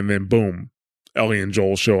 And then boom, Ellie and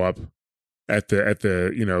Joel show up at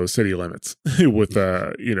the you know, city limits with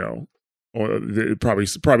you know, probably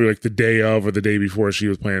like the day of or the day before she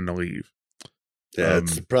was planning to leave. Yeah,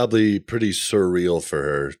 it's probably pretty surreal for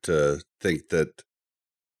her to think that,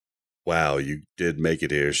 wow, you did make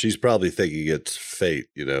it here. She's probably thinking it's fate,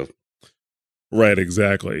 you know? Right,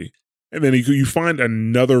 exactly. And then you find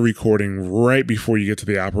another recording right before you get to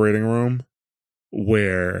the operating room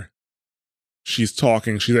where she's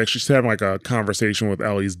talking. She's having like a conversation with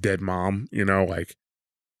Ellie's dead mom, you know, like,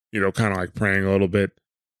 you know, kind of like praying a little bit.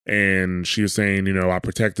 And she was saying, you know, I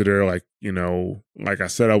protected her, like, you know, like I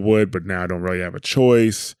said I would, but now I don't really have a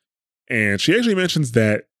choice. And she actually mentions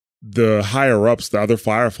that the higher ups, the other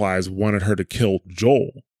Fireflies, wanted her to kill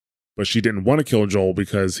Joel, but she didn't want to kill Joel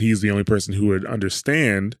because he's the only person who would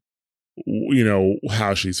understand, you know,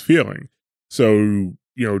 how she's feeling. So,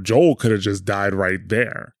 you know, Joel could have just died right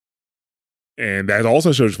there. And that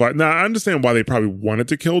also shows. Now, I understand why they probably wanted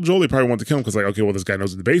to kill Joel. They probably wanted to kill him because, like, okay, well, this guy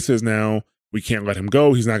knows what the base is now. We can't let him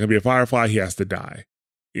go. He's not going to be a Firefly. He has to die.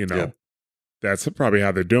 You know, Yep. That's probably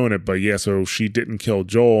how they're doing it. But yeah, so she didn't kill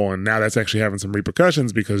Joel. And now that's actually having some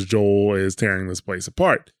repercussions because Joel is tearing this place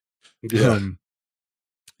apart. Yeah.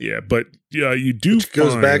 Yeah, but you do Which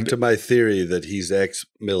goes back to my theory that he's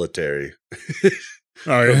ex-military.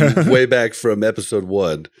 Oh, yeah. Way back from episode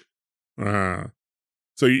 1.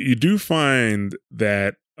 So you do find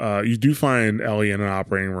that Ellie in an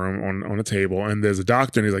operating room on a table, and there's a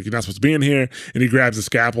doctor, and he's like, "You're not supposed to be in here." And he grabs a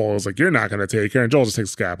scalpel. It's like, "You're not going to take her." And Joel just takes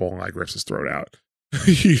a scalpel and like rips his throat out.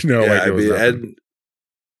 You know, Yeah, like I mean, and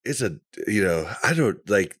it's you know, I don't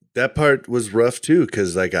like that part was rough too,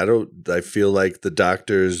 because like I feel like the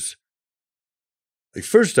doctors, like,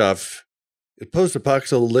 first off, in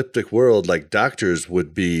post-apocalyptic world, like, doctors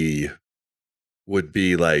would be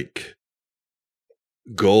like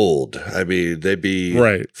gold. I mean, they'd be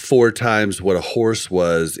right 4 times what a horse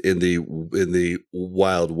was in the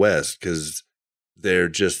Wild West, because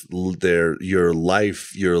they're your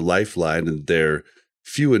lifeline, and they're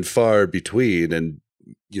few and far between, and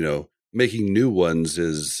you know, making new ones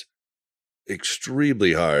is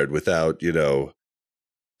extremely hard without, you know,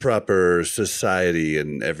 proper society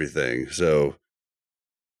and everything. So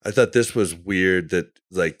I thought this was weird that,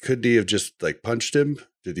 like, couldn't he have just like punched him?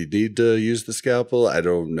 Did he need to use the scalpel? I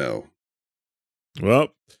don't know. Well,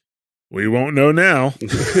 we won't know now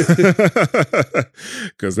because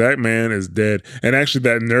that man is dead. And actually,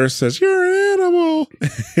 that nurse says, "You're an animal."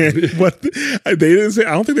 But they didn't say.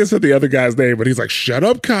 I don't think they said the other guy's name, but he's like, "Shut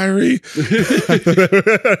up, Kyrie." I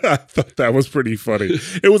thought that was pretty funny.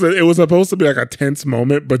 It was supposed to be like a tense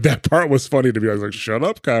moment, but that part was funny to me. I was like, "Shut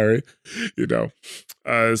up, Kyrie," you know.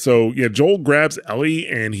 So yeah, Joel grabs Ellie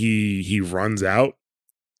and he runs out.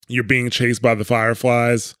 You're being chased by the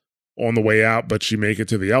Fireflies on the way out, but you make it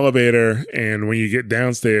to the elevator, and when you get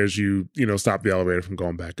downstairs, you stop the elevator from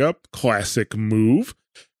going back up. Classic move.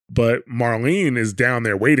 But Marlene is down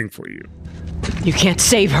there waiting for you. You can't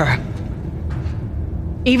save her.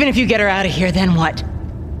 Even if you get her out of here, then what?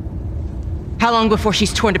 How long before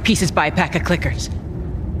she's torn to pieces by a pack of clickers?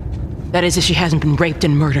 That is, if she hasn't been raped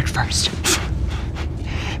and murdered first.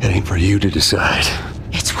 It ain't for you to decide.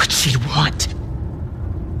 It's what she'd want.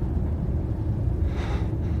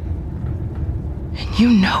 And you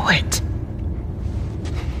know it.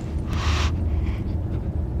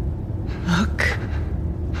 Look.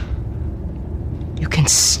 You can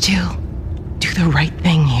still do the right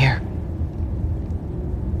thing here.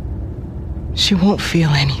 She won't feel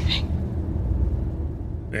anything.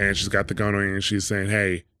 And she's got the gun on you, and she's saying,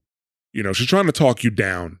 hey, you know, she's trying to talk you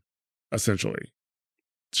down, essentially.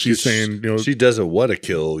 She's saying, you know, she doesn't want to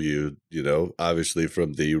kill you, you know, obviously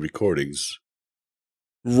from the recordings.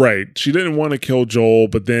 Right. She didn't want to kill Joel,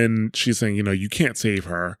 but then she's saying, you know, you can't save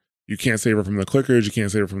her. You can't save her from the clickers. You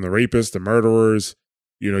can't save her from the rapists, the murderers.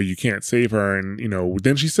 You know, you can't save her. And, you know,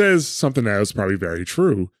 then she says something that was probably very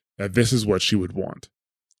true. that this is what she would want.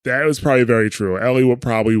 That was probably very true. Ellie would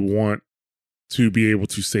probably want to be able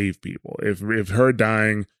to save people. If her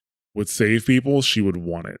dying would save people, she would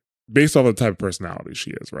want it. Based on the type of personality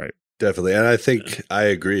she is, right? Definitely. And I think I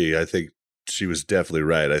agree. I think she was definitely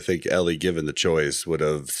right. I think Ellie, given the choice, would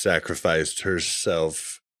have sacrificed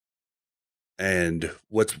herself. And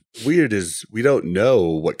what's weird is we don't know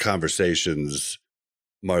what conversations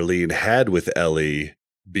Marlene had with Ellie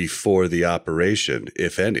before the operation,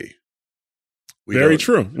 if any. Very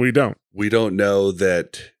true. We don't. We don't know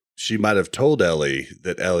that she might have told Ellie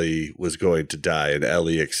that Ellie was going to die and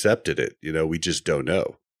Ellie accepted it. We just don't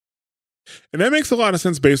know. And that makes a lot of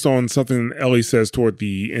sense based on something Ellie says toward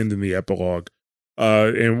the end in the epilogue.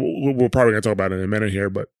 And we're probably going to talk about it in a minute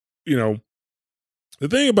here. But, the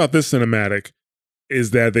thing about this cinematic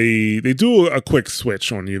is that they do a quick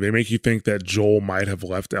switch on you. They make you think that Joel might have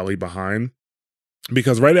left Ellie behind.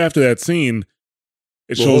 Because right after that scene,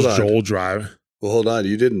 it shows Joel drive. Well, hold on.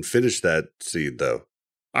 You didn't finish that scene, though.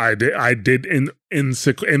 I did in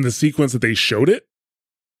the sequence that they showed it.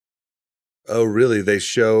 Oh, really? They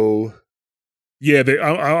show... Yeah,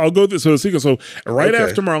 I'll go through the sequence. So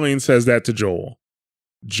after Marlene says that to Joel,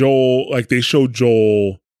 they show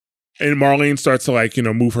Joel, and Marlene starts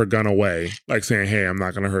to move her gun away, saying, "Hey, I'm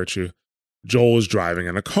not going to hurt you." Joel is driving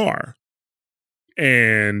in a car,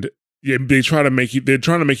 and they're trying to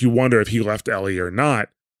make you wonder if he left Ellie or not.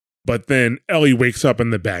 But then Ellie wakes up in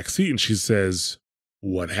the back seat and she says,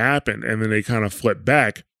 "What happened?" And then they kind of flip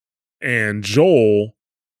back, and Joel.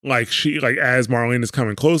 As Marlene is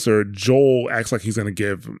coming closer, Joel acts like he's going to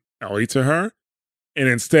give Ellie to her. And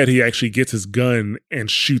instead, he actually gets his gun and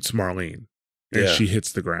shoots Marlene. And she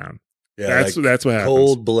hits the ground. Yeah, that's what happens.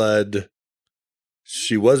 Cold blood.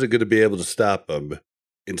 She wasn't going to be able to stop him.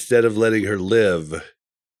 Instead of letting her live,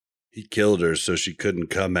 he killed her so she couldn't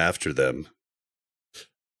come after them.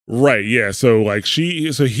 Right, yeah. So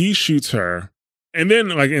he shoots her. And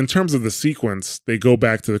then, in terms of the sequence, they go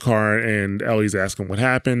back to the car and Ellie's asking what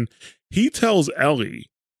happened. He tells Ellie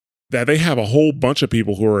that they have a whole bunch of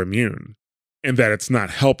people who are immune and that it's not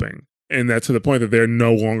helping. And that to the point that they're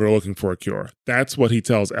no longer looking for a cure. That's what he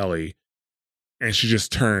tells Ellie. And she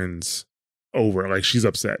just turns over, she's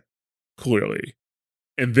upset, clearly.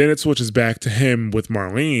 And then it switches back to him with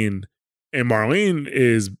Marlene. And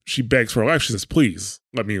Marlene she begs for her life. She says, "Please,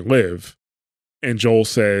 let me live." And Joel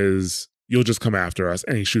says, "You'll just come after us,"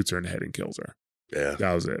 and he shoots her in the head and kills her. Yeah,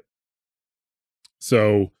 that was it.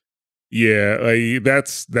 So, yeah,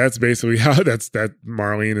 that's basically how that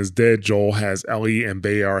Marlene is dead. Joel has Ellie, and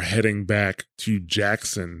they are heading back to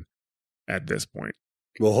Jackson at this point.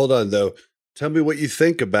 Well, hold on though. Tell me what you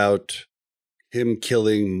think about him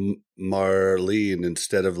killing Marlene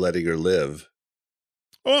instead of letting her live.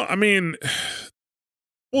 Well, I mean,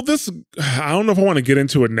 I don't know if I want to get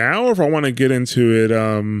into it now or if I want to get into it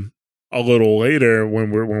a little later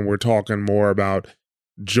when we're talking more about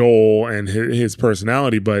Joel and his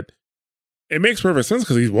personality, but it makes perfect sense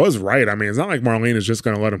because he was right. I mean, it's not like Marlene is just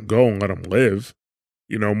going to let him go and let him live.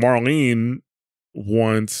 Marlene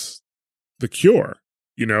wants the cure,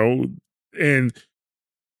 and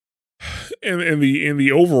in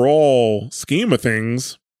the overall scheme of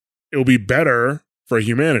things, it will be better for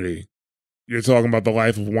humanity. You're talking about the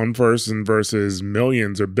life of one person versus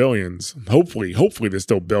millions or billions. Hopefully there's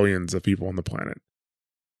still billions of people on the planet.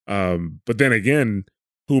 But then again,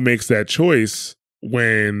 who makes that choice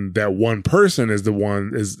when that one person is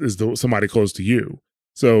somebody close to you?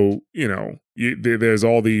 So, there's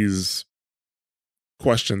all these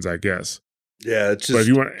questions, I guess. Yeah, it's just,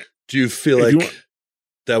 do you feel like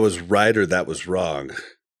that was right or that was wrong?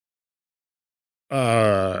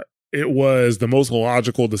 It was the most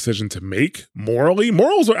logical decision to make morally.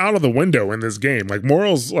 Morals are out of the window in this game.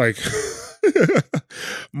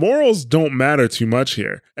 Morals don't matter too much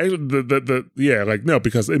here. No,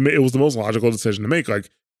 because it was the most logical decision to make.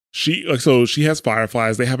 So she has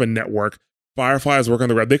fireflies. They have a network. Fireflies work on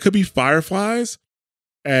the ground. They could be fireflies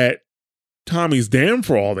at Tommy's Dam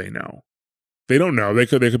for all they know. They don't know. They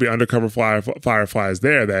could be undercover fireflies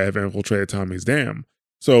there that have infiltrated Tommy's Dam.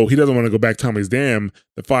 So he doesn't want to go back to Tommy's Dam.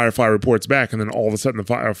 The Firefly reports back, and then all of a sudden the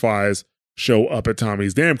Fireflies show up at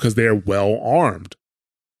Tommy's Dam because they're well armed.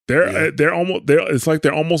 They're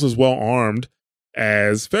almost as well armed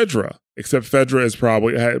as Fedra, except Fedra is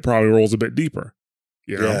probably rolls a bit deeper.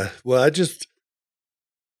 Yeah. Well, I just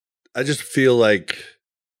feel like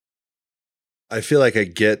I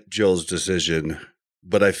get Joel's decision,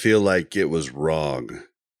 but I feel like it was wrong,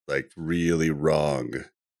 really wrong.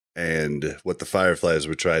 And what the Fireflies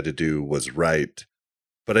were trying to do was right.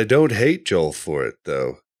 But I don't hate Joel for it,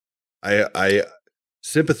 though. I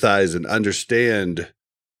sympathize and understand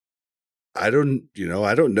I don't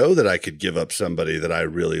know that I could give up somebody that I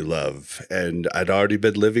really love. And I'd already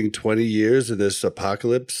been living 20 years in this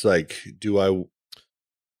apocalypse. Like, do I,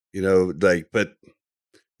 but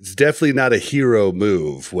it's definitely not a hero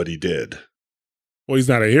move what he did. Well, he's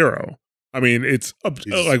not a hero. I mean, it's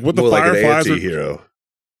He's like what the more Fireflies like an anti-hero.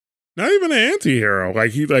 Not even an anti-hero.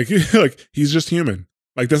 Like he's just human.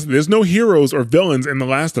 Like there's no heroes or villains in The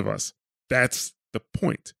Last of Us. That's the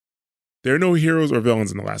point. There are no heroes or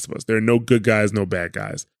villains in The Last of Us. There are no good guys, no bad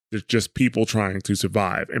guys. There's just people trying to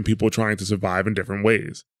survive, and people trying to survive in different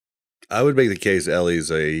ways. I would make the case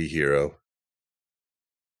Ellie's a hero.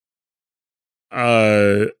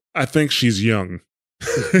 I think she's young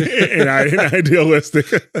and idealistic.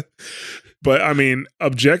 But I mean,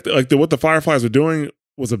 what the Fireflies were doing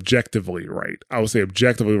was objectively right. I would say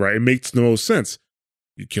objectively right. It makes no sense.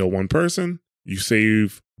 You kill one person, you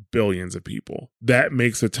save billions of people. That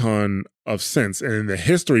makes a ton of sense. And in the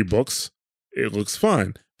history books, it looks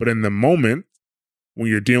fine. But in the moment, when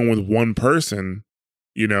you're dealing with one person,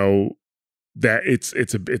 that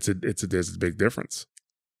there's a big difference,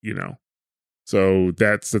 So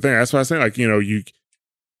that's the thing. That's why I say, you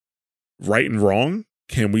right and wrong.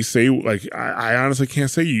 Can we say, I honestly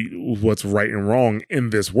can't say what's right and wrong in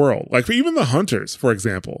this world. Like, for even the hunters, for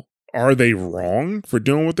example, are they wrong for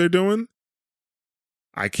doing what they're doing?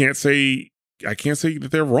 I can't say that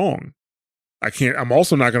they're wrong. I'm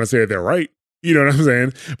also not going to say that they're right. You know what I'm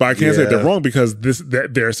saying? But I can't say they're wrong because that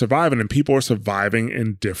they're surviving, and people are surviving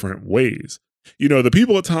in different ways. The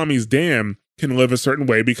people at Tommy's Dam can live a certain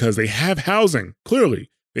way because they have housing.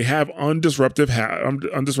 Clearly, they have undisrupted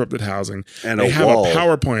housing. And they have a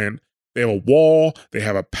power plant. They have a wall. They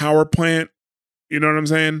have a power plant. You know what I'm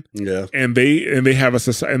saying? Yeah. And they have a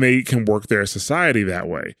society, and they can work their society that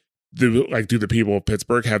way. Do the people of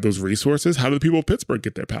Pittsburgh have those resources? How do the people of Pittsburgh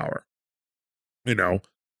get their power? Do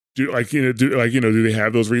they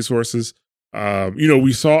have those resources?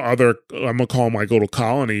 We saw other, I'm gonna call them like little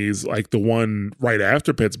colonies, like the one right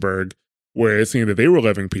after Pittsburgh, where it seemed that they were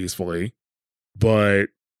living peacefully, but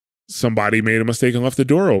somebody made a mistake and left the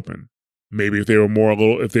door open. Maybe if they were a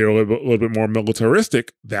little bit more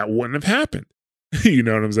militaristic, that wouldn't have happened. You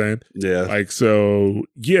know what I'm saying? Yeah. That's the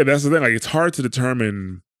thing. Like, it's hard to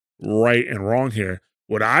determine right and wrong here.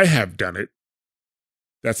 Would I have done it?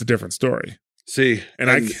 That's a different story. See,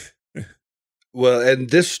 and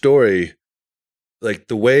this story, like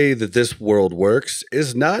the way that this world works,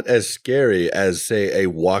 is not as scary as, say, a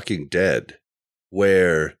Walking Dead,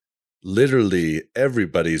 where literally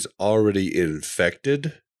everybody's already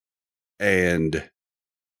infected, and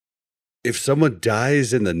if someone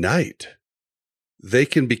dies in the night, they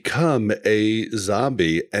can become a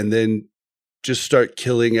zombie and then just start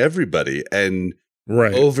killing everybody and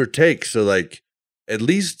overtake. So, like, at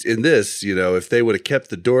least in this, if they would have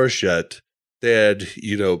kept the door shut, they had,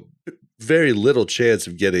 very little chance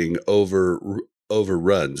of getting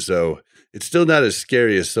overrun. So it's still not as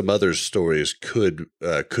scary as some other stories could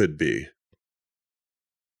be.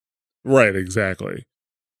 Right, exactly.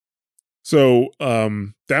 So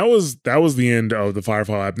that was the end of the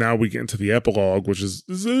Firefly Lab. Now we get into the epilogue, which is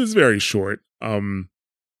very short.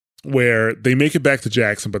 Where they make it back to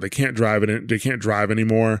Jackson, but they can't drive it. They can't drive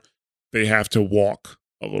anymore. They have to walk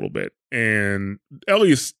a little bit, and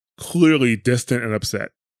Ellie is clearly distant and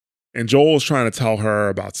upset. And Joel is trying to tell her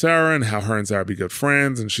about Sarah and how her and Sarah be good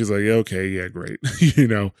friends, and she's like, "Okay, yeah, great,"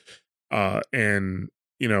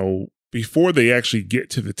 before they actually get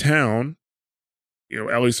to the town,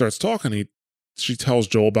 Ellie starts talking. She tells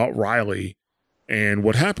Joel about Riley and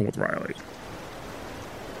what happened with Riley.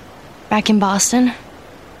 Back in Boston?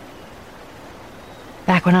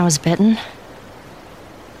 Back when I was bitten?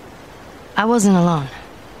 I wasn't alone.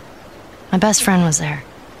 My best friend was there,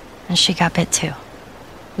 and she got bit too.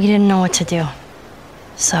 We didn't know what to do.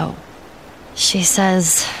 So, she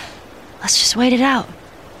says, let's just wait it out.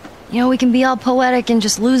 We can be all poetic and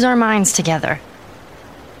just lose our minds together.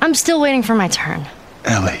 I'm still waiting for my turn.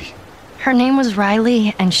 Ellie. Her name was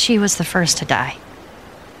Riley, and she was the first to die.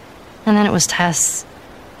 And then it was Tess,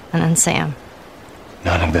 and then Sam.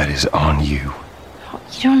 None of that is on you. Oh,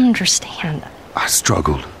 you don't understand. I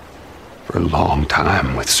struggled for a long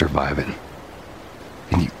time with surviving.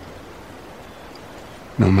 And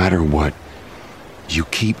no matter what, you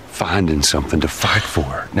keep finding something to fight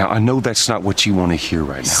for. Now, I know that's not what you want to hear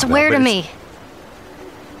right now. Swear to me.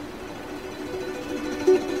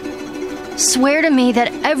 Swear to me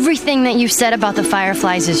that everything that you've said about the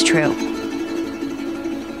Fireflies is true.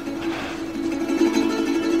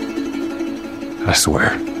 I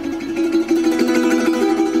swear.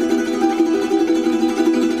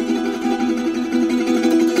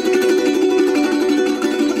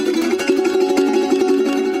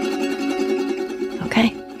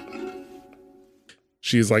 okay?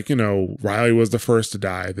 She's like, Riley was the first to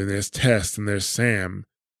die. Then there's Tess and there's Sam.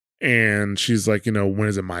 And she's like, when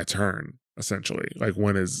is it my turn? Essentially, like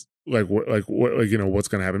when is what what's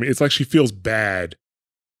going to happen? It's like she feels bad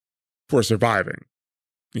for surviving,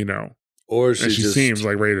 Or and she just seems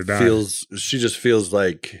like ready to die. She just feels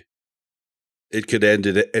like it could end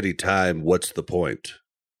at any time. What's the point?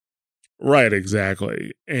 Right,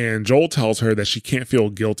 exactly. And Joel tells her that she can't feel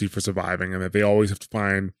guilty for surviving and that they always have to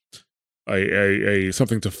find a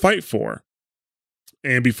something to fight for.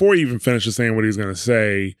 And before he even finishes saying what he's going to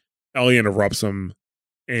say, Ellie interrupts him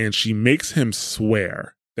and she makes him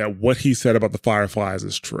swear that what he said about the Fireflies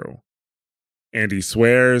is true. And he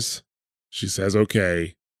swears, she says,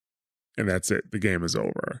 okay, and that's it. The game is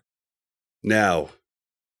over. Now,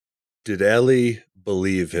 did Ellie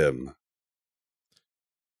believe him?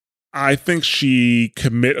 I think she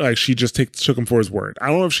she just took him for his word. I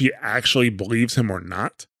don't know if she actually believes him or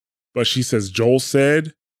not, but she says, Joel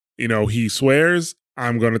said, he swears,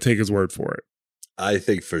 I'm going to take his word for it. I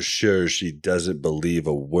think for sure she doesn't believe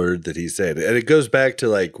a word that he said. And it goes back to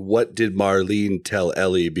like, what did Marlene tell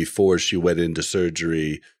Ellie before she went into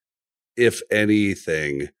surgery? If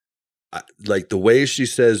anything, like the way she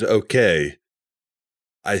says, okay,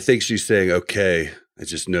 I think she's saying, okay, I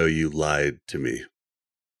just know you lied to me.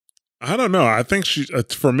 I don't know. I think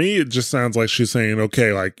for me, it just sounds like she's saying,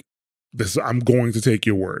 okay, like this, I'm going to take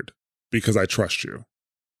your word because I trust you.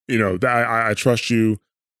 I trust you.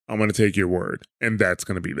 I'm going to take your word. And that's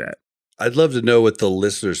going to be that. I'd love to know what the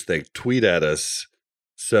listeners think. Tweet at us.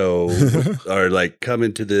 Or like come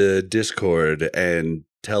into the Discord and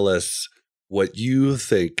tell us what you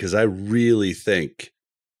think. Because I really think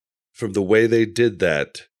from the way they did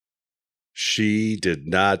that, she did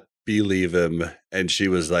not believe him. And she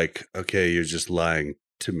was like, okay, you're just lying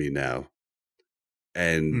to me now.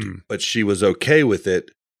 But she was okay with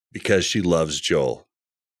it because she loves Joel.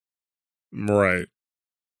 Right.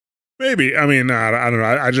 Maybe. I mean, I don't know.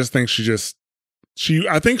 I just think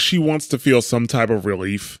I think she wants to feel some type of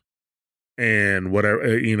relief and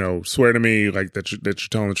whatever, swear to me like that you're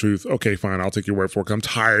telling the truth. Okay, fine. I'll take your word for it. 'Cause I'm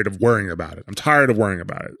tired of worrying about it.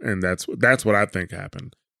 And that's what I think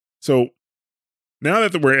happened. So now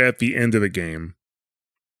that we're at the end of the game,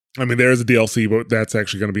 I mean, there is a DLC, but that's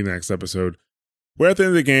actually going to be the next episode. We're at the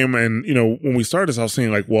end of the game, and, when we started this, I was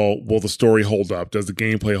saying, like, well, will the story hold up? Does the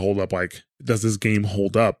gameplay hold up? Like, does this game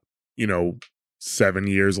hold up, 7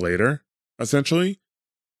 years later, essentially?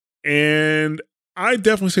 And I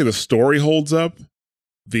definitely say the story holds up.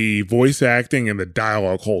 The voice acting and the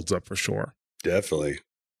dialogue holds up for sure. Definitely.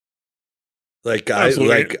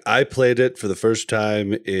 I played it for the first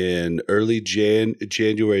time in early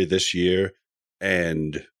January this year,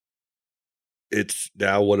 and it's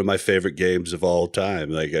now one of my favorite games of all time.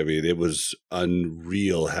 Like, I mean, it was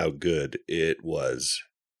unreal how good it was.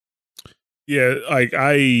 Yeah, like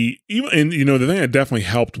the thing that definitely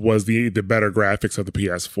helped was the better graphics of the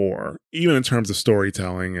PS4, even in terms of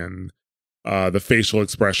storytelling and the facial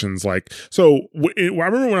expressions. Like, so I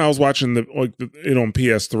remember when I was watching it on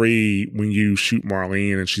PS3 when you shoot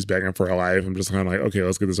Marlene and she's begging for her life. I'm just kind of like, okay,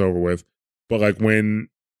 let's get this over with. But like when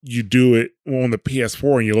you do it on the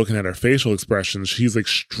PS4 and you're looking at her facial expressions, she's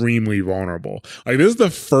extremely vulnerable. Like, this is the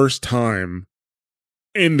first time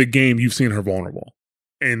in the game you've seen her vulnerable.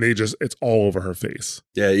 And it's all over her face.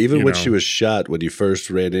 Yeah, even when she was shot, when you first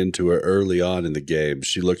ran into her early on in the game,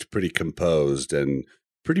 she looked pretty composed and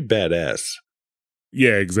pretty badass.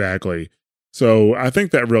 Yeah, exactly. So I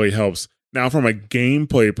think that really helps. Now, from a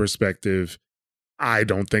gameplay perspective, I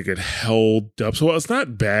don't think it held up. So it's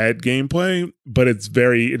not bad gameplay, but it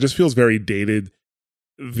just feels very dated.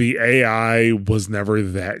 The AI was never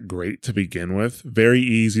that great to begin with. Very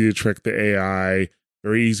easy to trick the AI,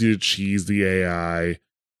 very easy to cheese the AI.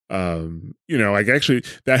 Like actually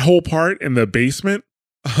that whole part in the basement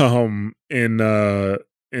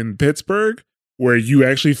in Pittsburgh where you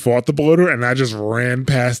actually fought the bloater and I just ran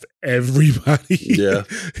past everybody. Yeah.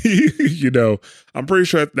 I'm pretty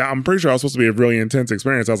sure I was supposed to be a really intense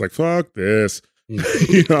experience. I was like, fuck this.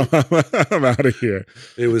 I'm out of here.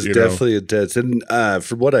 It was definitely intense. And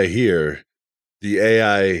from what I hear, the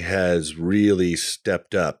AI has really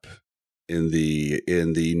stepped up in the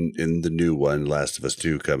new one, Last of Us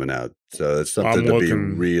 2 coming out. So it's something to be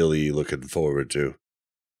really looking forward to.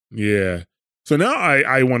 Yeah. So now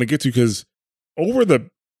I want to get to, because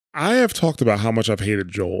I have talked about how much I've hated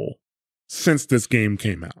Joel since this game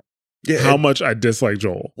came out. Yeah. How much I dislike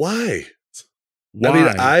Joel. Why? I mean,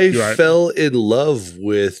 I fell in love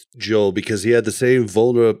with Joel because he had the same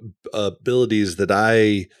vulnerabilities that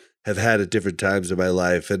I have had at different times in my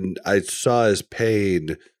life. And I saw his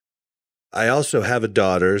pain I also have a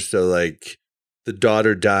daughter, so like the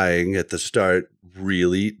daughter dying at the start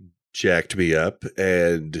really jacked me up,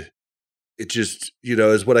 and it just,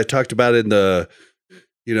 is what I talked about in the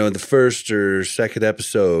in the first or second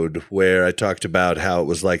episode, where I talked about how it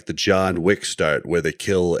was like the John Wick start, where they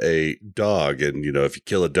kill a dog, and if you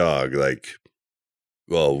kill a dog, like,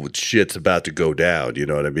 well, shit's about to go down, you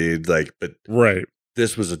know what I mean? Like, but Right.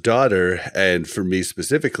 this was a daughter, and for me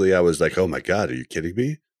specifically, I was like, oh my God, are you kidding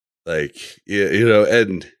me? Like,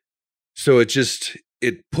 and so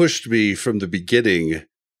it pushed me from the beginning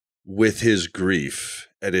with his grief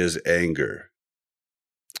and his anger.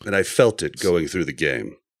 And I felt it going through the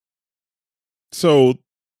game. So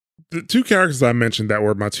the two characters I mentioned that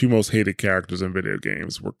were my two most hated characters in video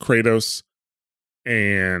games were Kratos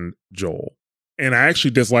and Joel. And I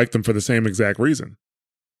actually disliked them for the same exact reason.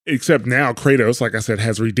 Except now Kratos, like I said,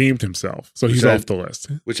 has redeemed himself. So he's off the list.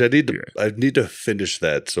 Which I need to finish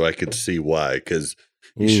that so I can see why, because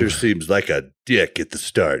he sure seems like a dick at the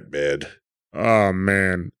start, man. Oh,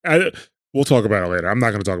 man. We'll talk about it later. I'm not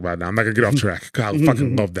going to talk about it now. I'm not going to get off track. God, I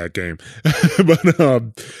fucking love that game.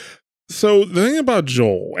 But so the thing about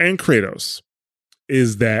Joel and Kratos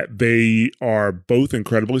is that they are both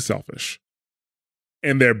incredibly selfish.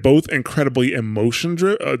 And they're both incredibly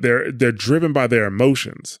emotion-driven. They're driven by their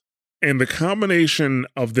emotions. And the combination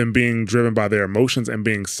of them being driven by their emotions and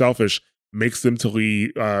being selfish makes them to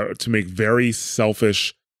make very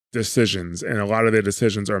selfish decisions. And a lot of their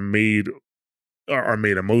decisions are made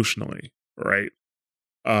emotionally, right?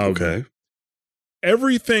 Okay.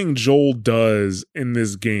 Everything Joel does in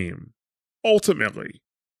this game, ultimately,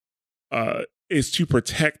 is to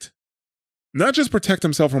not just protect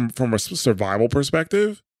himself from a survival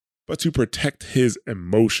perspective, but to protect his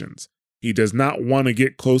emotions. He does not want to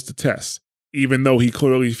get close to Tess, even though he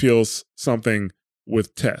clearly feels something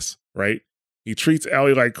with Tess, right? He treats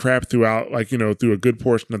Ellie like crap throughout, through a good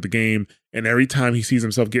portion of the game. And every time he sees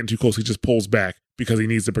himself getting too close, he just pulls back because he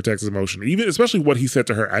needs to protect his emotion. Especially what he said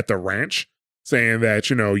to her at the ranch, saying that,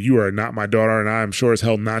 you are not my daughter and I am sure as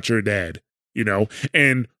hell not your dad,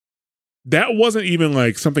 and that wasn't even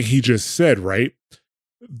like something he just said, right?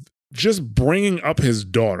 Just bringing up his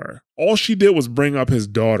daughter. All she did was bring up his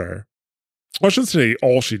daughter. I shouldn't say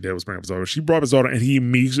all she did was bring up his daughter. She brought up his daughter and he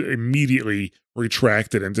immediately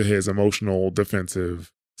retracted into his emotional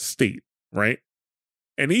defensive state, right?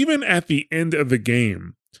 And even at the end of the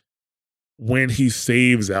game, when he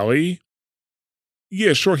saves Ellie,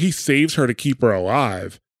 yeah, sure, he saves her to keep her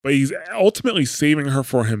alive, but he's ultimately saving her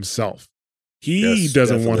for himself. He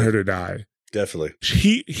doesn't want her to die. Definitely.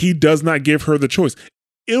 He does not give her the choice.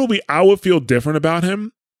 I would feel different about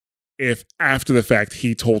him if after the fact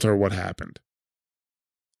he told her what happened.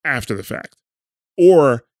 After the fact.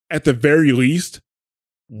 Or at the very least,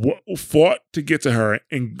 fought to get to her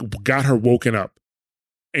and got her woken up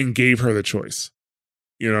and gave her the choice.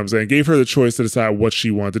 You know what I'm saying? Gave her the choice to decide what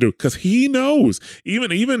she wanted to do. Because he knows,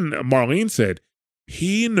 even Marlene said,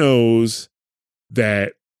 he knows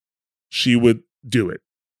that she would do it.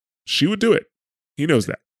 She would do it. He knows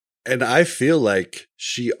that. And I feel like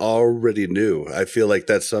she already knew. I feel like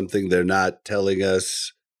that's something they're not telling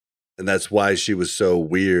us. And that's why she was so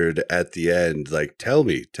weird at the end. Like, tell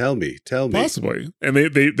me. Possibly. And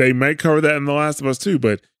they might cover that in The Last of Us too.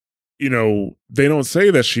 But, they don't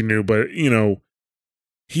say that she knew. But,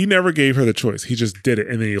 he never gave her the choice. He just did it.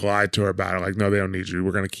 And then he lied to her about it. Like, no, they don't need you.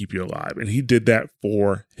 We're going to keep you alive. And he did that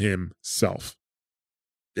for himself.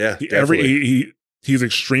 Yeah, definitely. He's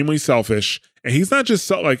extremely selfish, and he's not just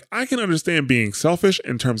I can understand being selfish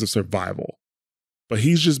in terms of survival, but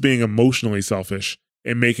he's just being emotionally selfish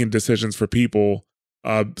and making decisions for people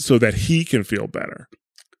so that he can feel better.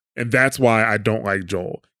 And that's why I don't like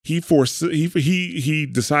Joel. He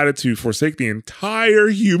decided to forsake the entire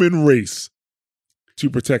human race to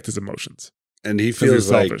protect his emotions. And he feels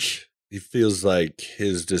selfish. He feels like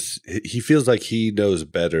he knows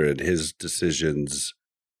better, and his decisions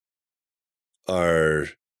are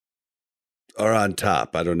on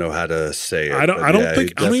top. I don't know how to say it. I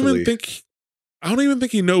don't even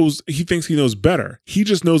think he knows. He thinks he knows better. He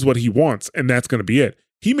just knows what he wants, and that's going to be it.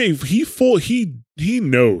 He knows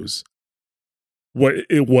what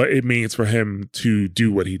it means for him to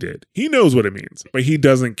do what he did. He knows what it means, but he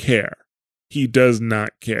doesn't care. He does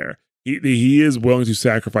not care. He is willing to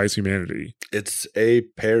sacrifice humanity. It's a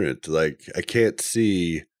parent. Like, I can't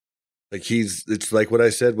see. Like, it's like what I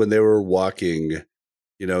said when they were walking,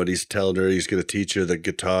 and he's telling her he's going to teach her the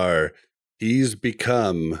guitar. He's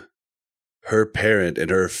become her parent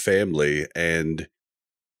and her family. And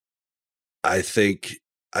I think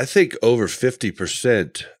over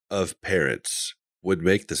 50% of parents would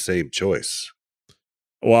make the same choice.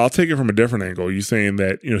 Well, I'll take it from a different angle. You're saying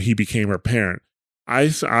that, he became her parent. I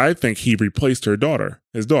think he replaced his daughter.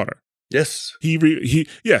 Yes.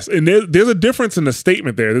 Yes. And there's a difference in the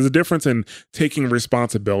statement there. There's a difference in taking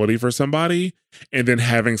responsibility for somebody and then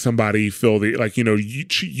having somebody fill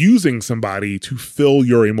using somebody to fill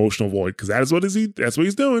your emotional void. Because that's what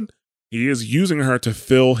he's doing. He is using her to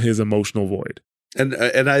fill his emotional void. And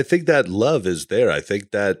I think that love is there. I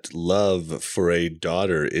think that love for a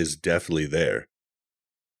daughter is definitely there.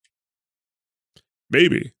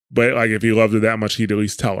 Maybe. But like if he loved her that much, he'd at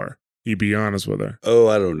least tell her. He'd be honest with her. Oh,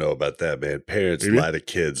 I don't know about that, man. Parents Maybe? lie to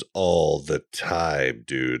kids all the time,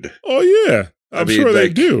 dude. Oh, yeah. I'm sure they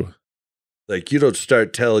do. Like, you don't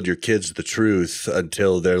start telling your kids the truth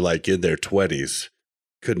until they're like in their 20s.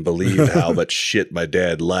 Couldn't believe how much shit my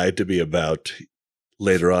dad lied to me about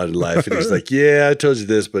later on in life. And he's like, yeah, I told you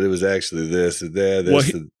this, but it was actually this and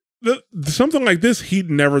that. Something like this, he'd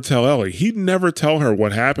never tell Ellie. He'd never tell her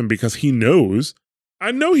what happened because he knows.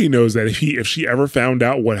 I know he knows that if she ever found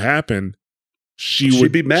out what happened,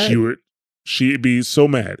 she'd be mad. She'd be so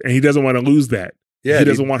mad. And he doesn't want to lose that. Yeah, he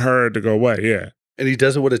doesn't want her to go away. Yeah. And he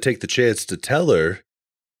doesn't want to take the chance to tell her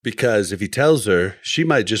because if he tells her, she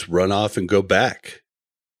might just run off and go back.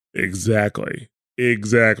 Exactly.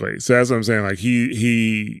 So that's what I'm saying. Like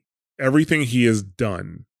he everything he has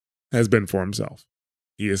done has been for himself.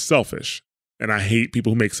 He is selfish. And I hate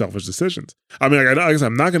people who make selfish decisions. I mean, I guess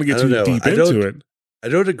I'm not going to get too deep into it. I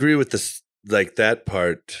don't agree with this, like that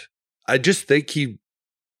part. I just think he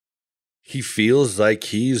feels like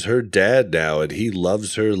he's her dad now and he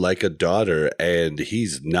loves her like a daughter and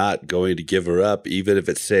he's not going to give her up even if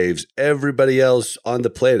it saves everybody else on the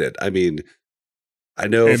planet. I mean, I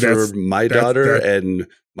know for my daughter and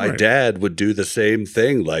my dad would do the same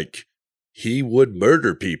thing. Like he would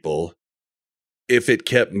murder people if it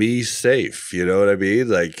kept me safe. You know what I mean?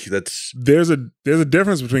 Like there's a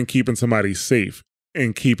difference between keeping somebody safe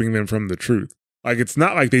and keeping them from the truth. Like, it's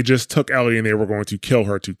not like they just took Ellie and they were going to kill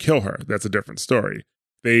her. That's a different story.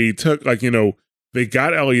 They took, they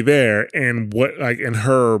got Ellie there and and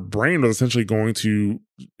her brain was essentially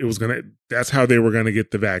that's how they were going to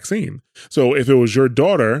get the vaccine. So if it was your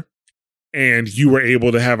daughter and you were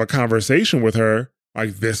able to have a conversation with her,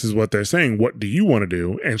 like, this is what they're saying, what do you want to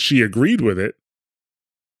do? And she agreed with it.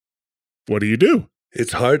 What do you do?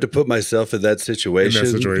 It's hard to put myself in that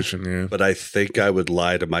situation. Yeah. But I think I would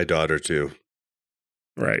lie to my daughter too.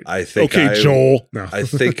 Right. Joel. No. I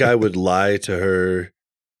think I would lie to her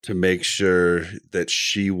to make sure that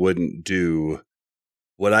she wouldn't do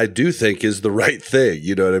what I do think is the right thing.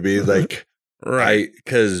 You know what I mean? Like, right.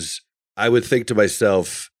 Because I would think to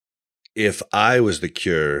myself, if I was the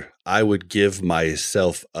cure, I would give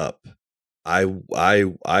myself up. I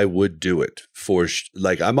would do it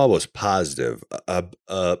I'm almost positive about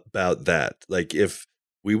that. Like if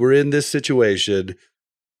we were in this situation,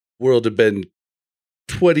 world had been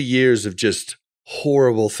 20 years of just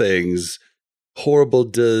horrible things, horrible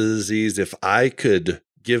disease. If I could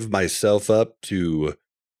give myself up to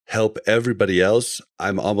help everybody else,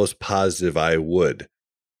 I'm almost positive I would.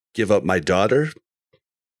 Give up my daughter?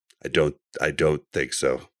 I don't think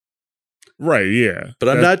so. Right, yeah. But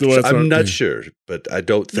I'm not sure, but I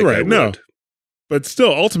don't think I would. No. But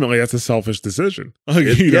still, ultimately, that's a selfish decision. Know what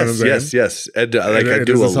I'm saying? Yes. And I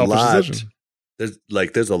do a lot.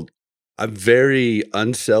 Decision. I'm very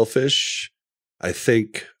unselfish, I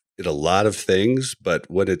think, in a lot of things, but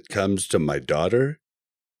when it comes to my daughter,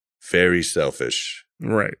 very selfish.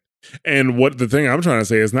 Right. And what the thing I'm trying to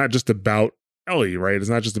say is not just about Ellie, right? It's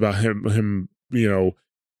not just about him,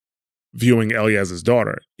 viewing Ellie as his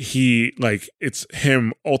daughter. It's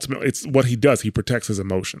him ultimately, it's what he does. He protects his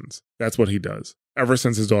emotions. That's what he does. Ever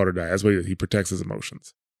since his daughter died, that's what he does. He protects his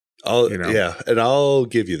emotions. Yeah, and I'll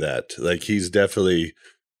give you that. Like, he's definitely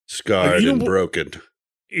scarred and broken.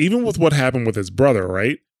 Even with what happened with his brother,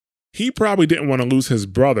 right? He probably didn't want to lose his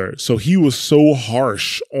brother, so he was so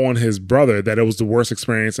harsh on his brother that it was the worst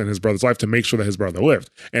experience in his brother's life to make sure that his brother lived.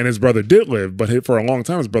 And his brother did live, but for a long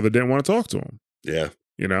time, his brother didn't want to talk to him. Yeah.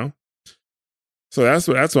 So that's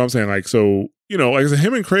what I'm saying. Like, so, like I said,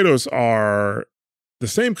 him and Kratos are the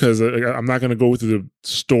same because I'm not going to go through the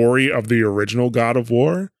story of the original God of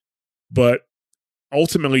War, but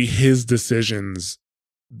ultimately his decisions,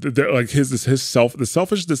 the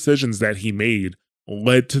selfish decisions that he made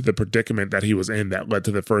led to the predicament that he was in, that led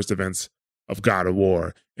to the first events of God of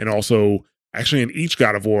War. And also, actually, in each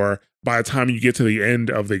God of War, by the time you get to the end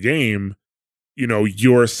of the game,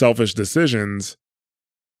 your selfish decisions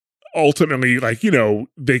ultimately,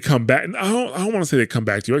 they come back. And I don't want to say they come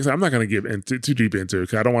back to you. I'm not going to get too deep into it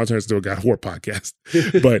because I don't want to turn this into a God of War podcast.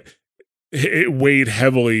 But it weighed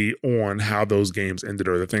heavily on how those games ended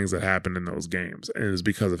or the things that happened in those games, and it was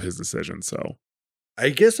because of his decision. So I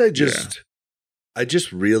guess I just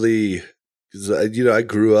really, because I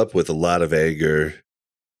grew up with a lot of anger,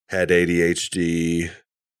 had ADHD.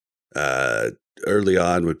 Early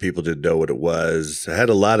on, when people didn't know what it was, I had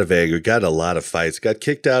a lot of anger, got in a lot of fights, got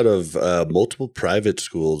kicked out of multiple private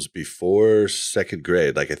schools before second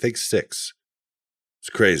grade, like I think 6. It's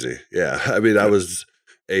crazy. Yeah, I mean, I was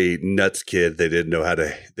a nuts kid. They didn't know how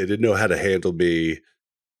to handle me,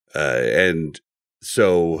 and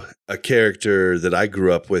so a character that I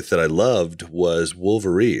grew up with that I loved was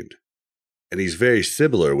Wolverine, and he's very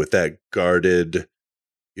similar with that guarded,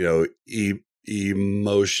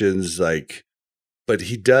 emotions, like, but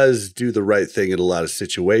he does do the right thing in a lot of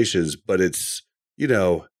situations. But it's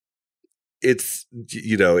if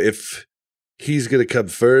he's going to come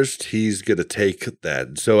first, he's going to take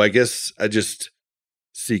that. So I guess I just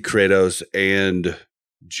see Kratos and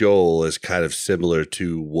Joel as kind of similar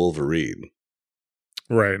to Wolverine.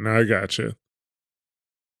 Right. Now I got you.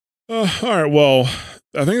 All right. Well,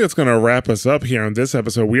 I think that's going to wrap us up here on this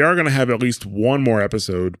episode. We are going to have at least one more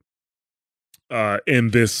episode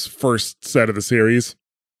in this first set of the series.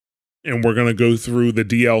 And we're going to go through the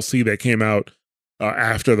DLC that came out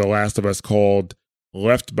after The Last of Us called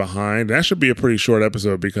Left Behind. That should be a pretty short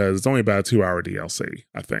episode because it's only about a 2-hour DLC,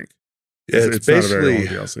 I think. Yeah, it's not a very long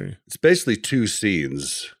DLC. It's basically 2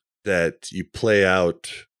 scenes that you play out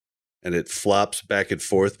and it flops back and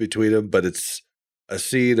forth between them, but it's a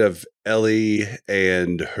scene of Ellie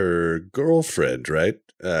and her girlfriend, right?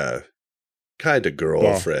 Kind of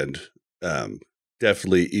girlfriend.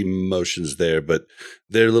 Definitely emotions there, but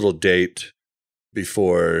their little date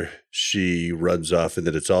before she runs off, and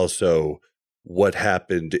then it's also what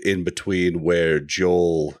happened in between where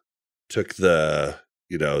Joel took the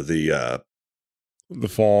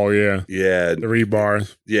fall, yeah, the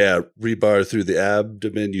rebar, rebar through the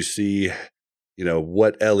abdomen. You see,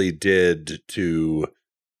 what Ellie did to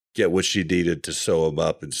get what she needed to sew him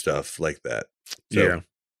up and stuff like that. So, yeah.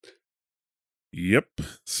 Yep.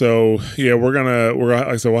 So yeah, we're gonna like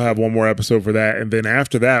I said, we'll have one more episode for that, and then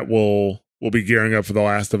after that, we'll be gearing up for The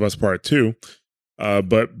Last of Us Part 2.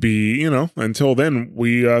 But until then,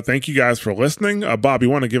 we thank you guys for listening. Bob, you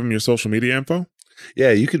want to give them your social media info?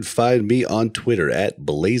 Yeah, you can find me on Twitter at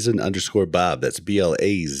Blazin_Bob. That's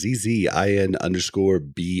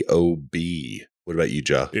BLAZZIN_BOB. What about you,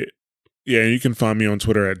 Ja? Yeah, you can find me on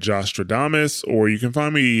Twitter at Jostradamus, or you can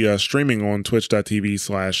find me streaming on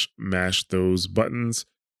twitch.tv/mashthosebuttons.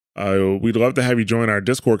 We'd love to have you join our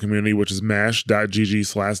Discord community, which is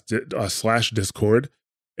mash.gg/Discord.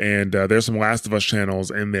 And there's some Last of Us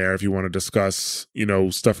channels in there if you want to discuss,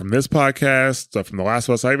 stuff from this podcast, stuff from The Last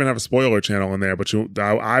of Us. I even have a spoiler channel in there, but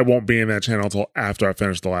I won't be in that channel until after I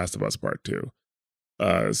finish The Last of Us Part 2.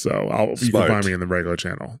 So you can find me in the regular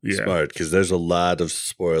channel. Yeah. Smart, because there's a lot of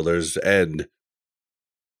spoilers. And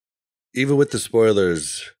even with the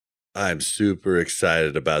spoilers, I'm super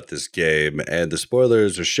excited about this game. And the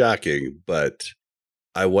spoilers are shocking, but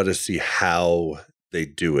I want to see how they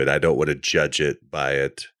do it. I don't want to judge it by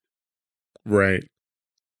it. Right.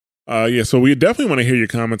 So we definitely want to hear your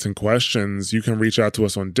comments and questions. You can reach out to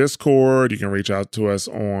us on Discord. You can reach out to us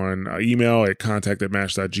on email at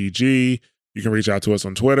contact@mash.gg. You can reach out to us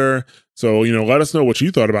on Twitter. So, let us know what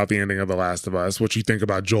you thought about the ending of The Last of Us, what you think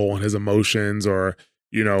about Joel and his emotions, or,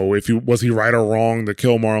 was he right or wrong to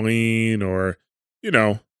kill Marlene, or,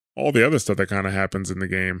 all the other stuff that kind of happens in the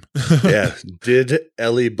game. Yeah. Did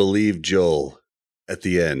Ellie believe Joel at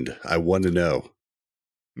the end? I want to know.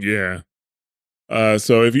 Yeah.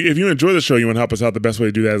 So if you enjoy the show, you want to help us out, the best way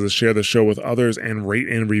to do that is to share the show with others and rate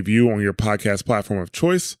and review on your podcast platform of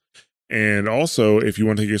choice. And also, if you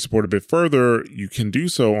want to take your support a bit further, you can do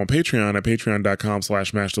so on Patreon at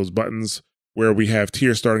patreon.com/mashthosebuttons, where we have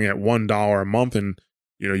tiers starting at $1 a month. And,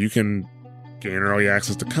 you can gain early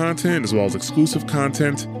access to content as well as exclusive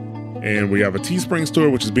content. And we have a Teespring store,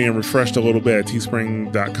 which is being refreshed a little bit at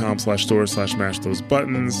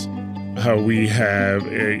teespring.com/store/mashthosebuttons. We have,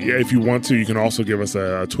 if you want to, you can also give us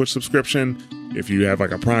a Twitch subscription. If you have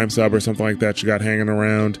like a Prime sub or something like that you got hanging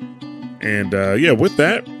around. And with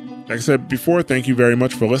that, like I said before, thank you very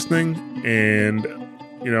much for listening. And,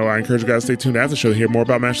 I encourage you guys to stay tuned after the show to hear more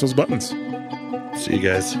about Mash Those Buttons. See you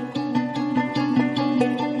guys.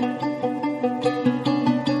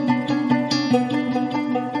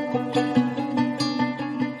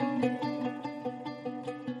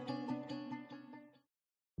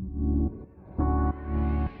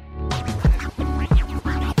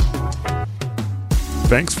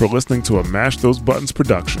 Thanks for listening to a Mash Those Buttons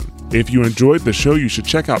production. If you enjoyed the show, you should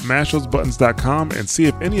check out mashthosebuttons.com and see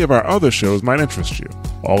if any of our other shows might interest you.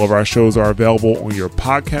 All of our shows are available on your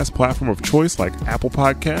podcast platform of choice like Apple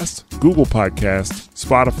Podcasts, Google Podcasts,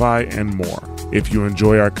 Spotify, and more. If you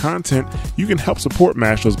enjoy our content, you can help support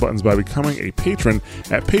Mash Those Buttons by becoming a patron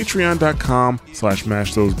at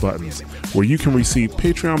patreon.com/mashthosebuttons, where you can receive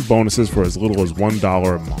Patreon bonuses for as little as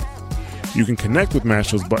 $1 a month. You can connect with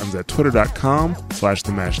Mash Those Buttons at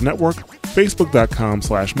twitter.com/The Mash Network,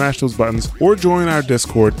 facebook.com/mashthosebuttons, or join our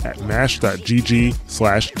Discord at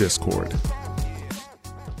mash.gg/discord.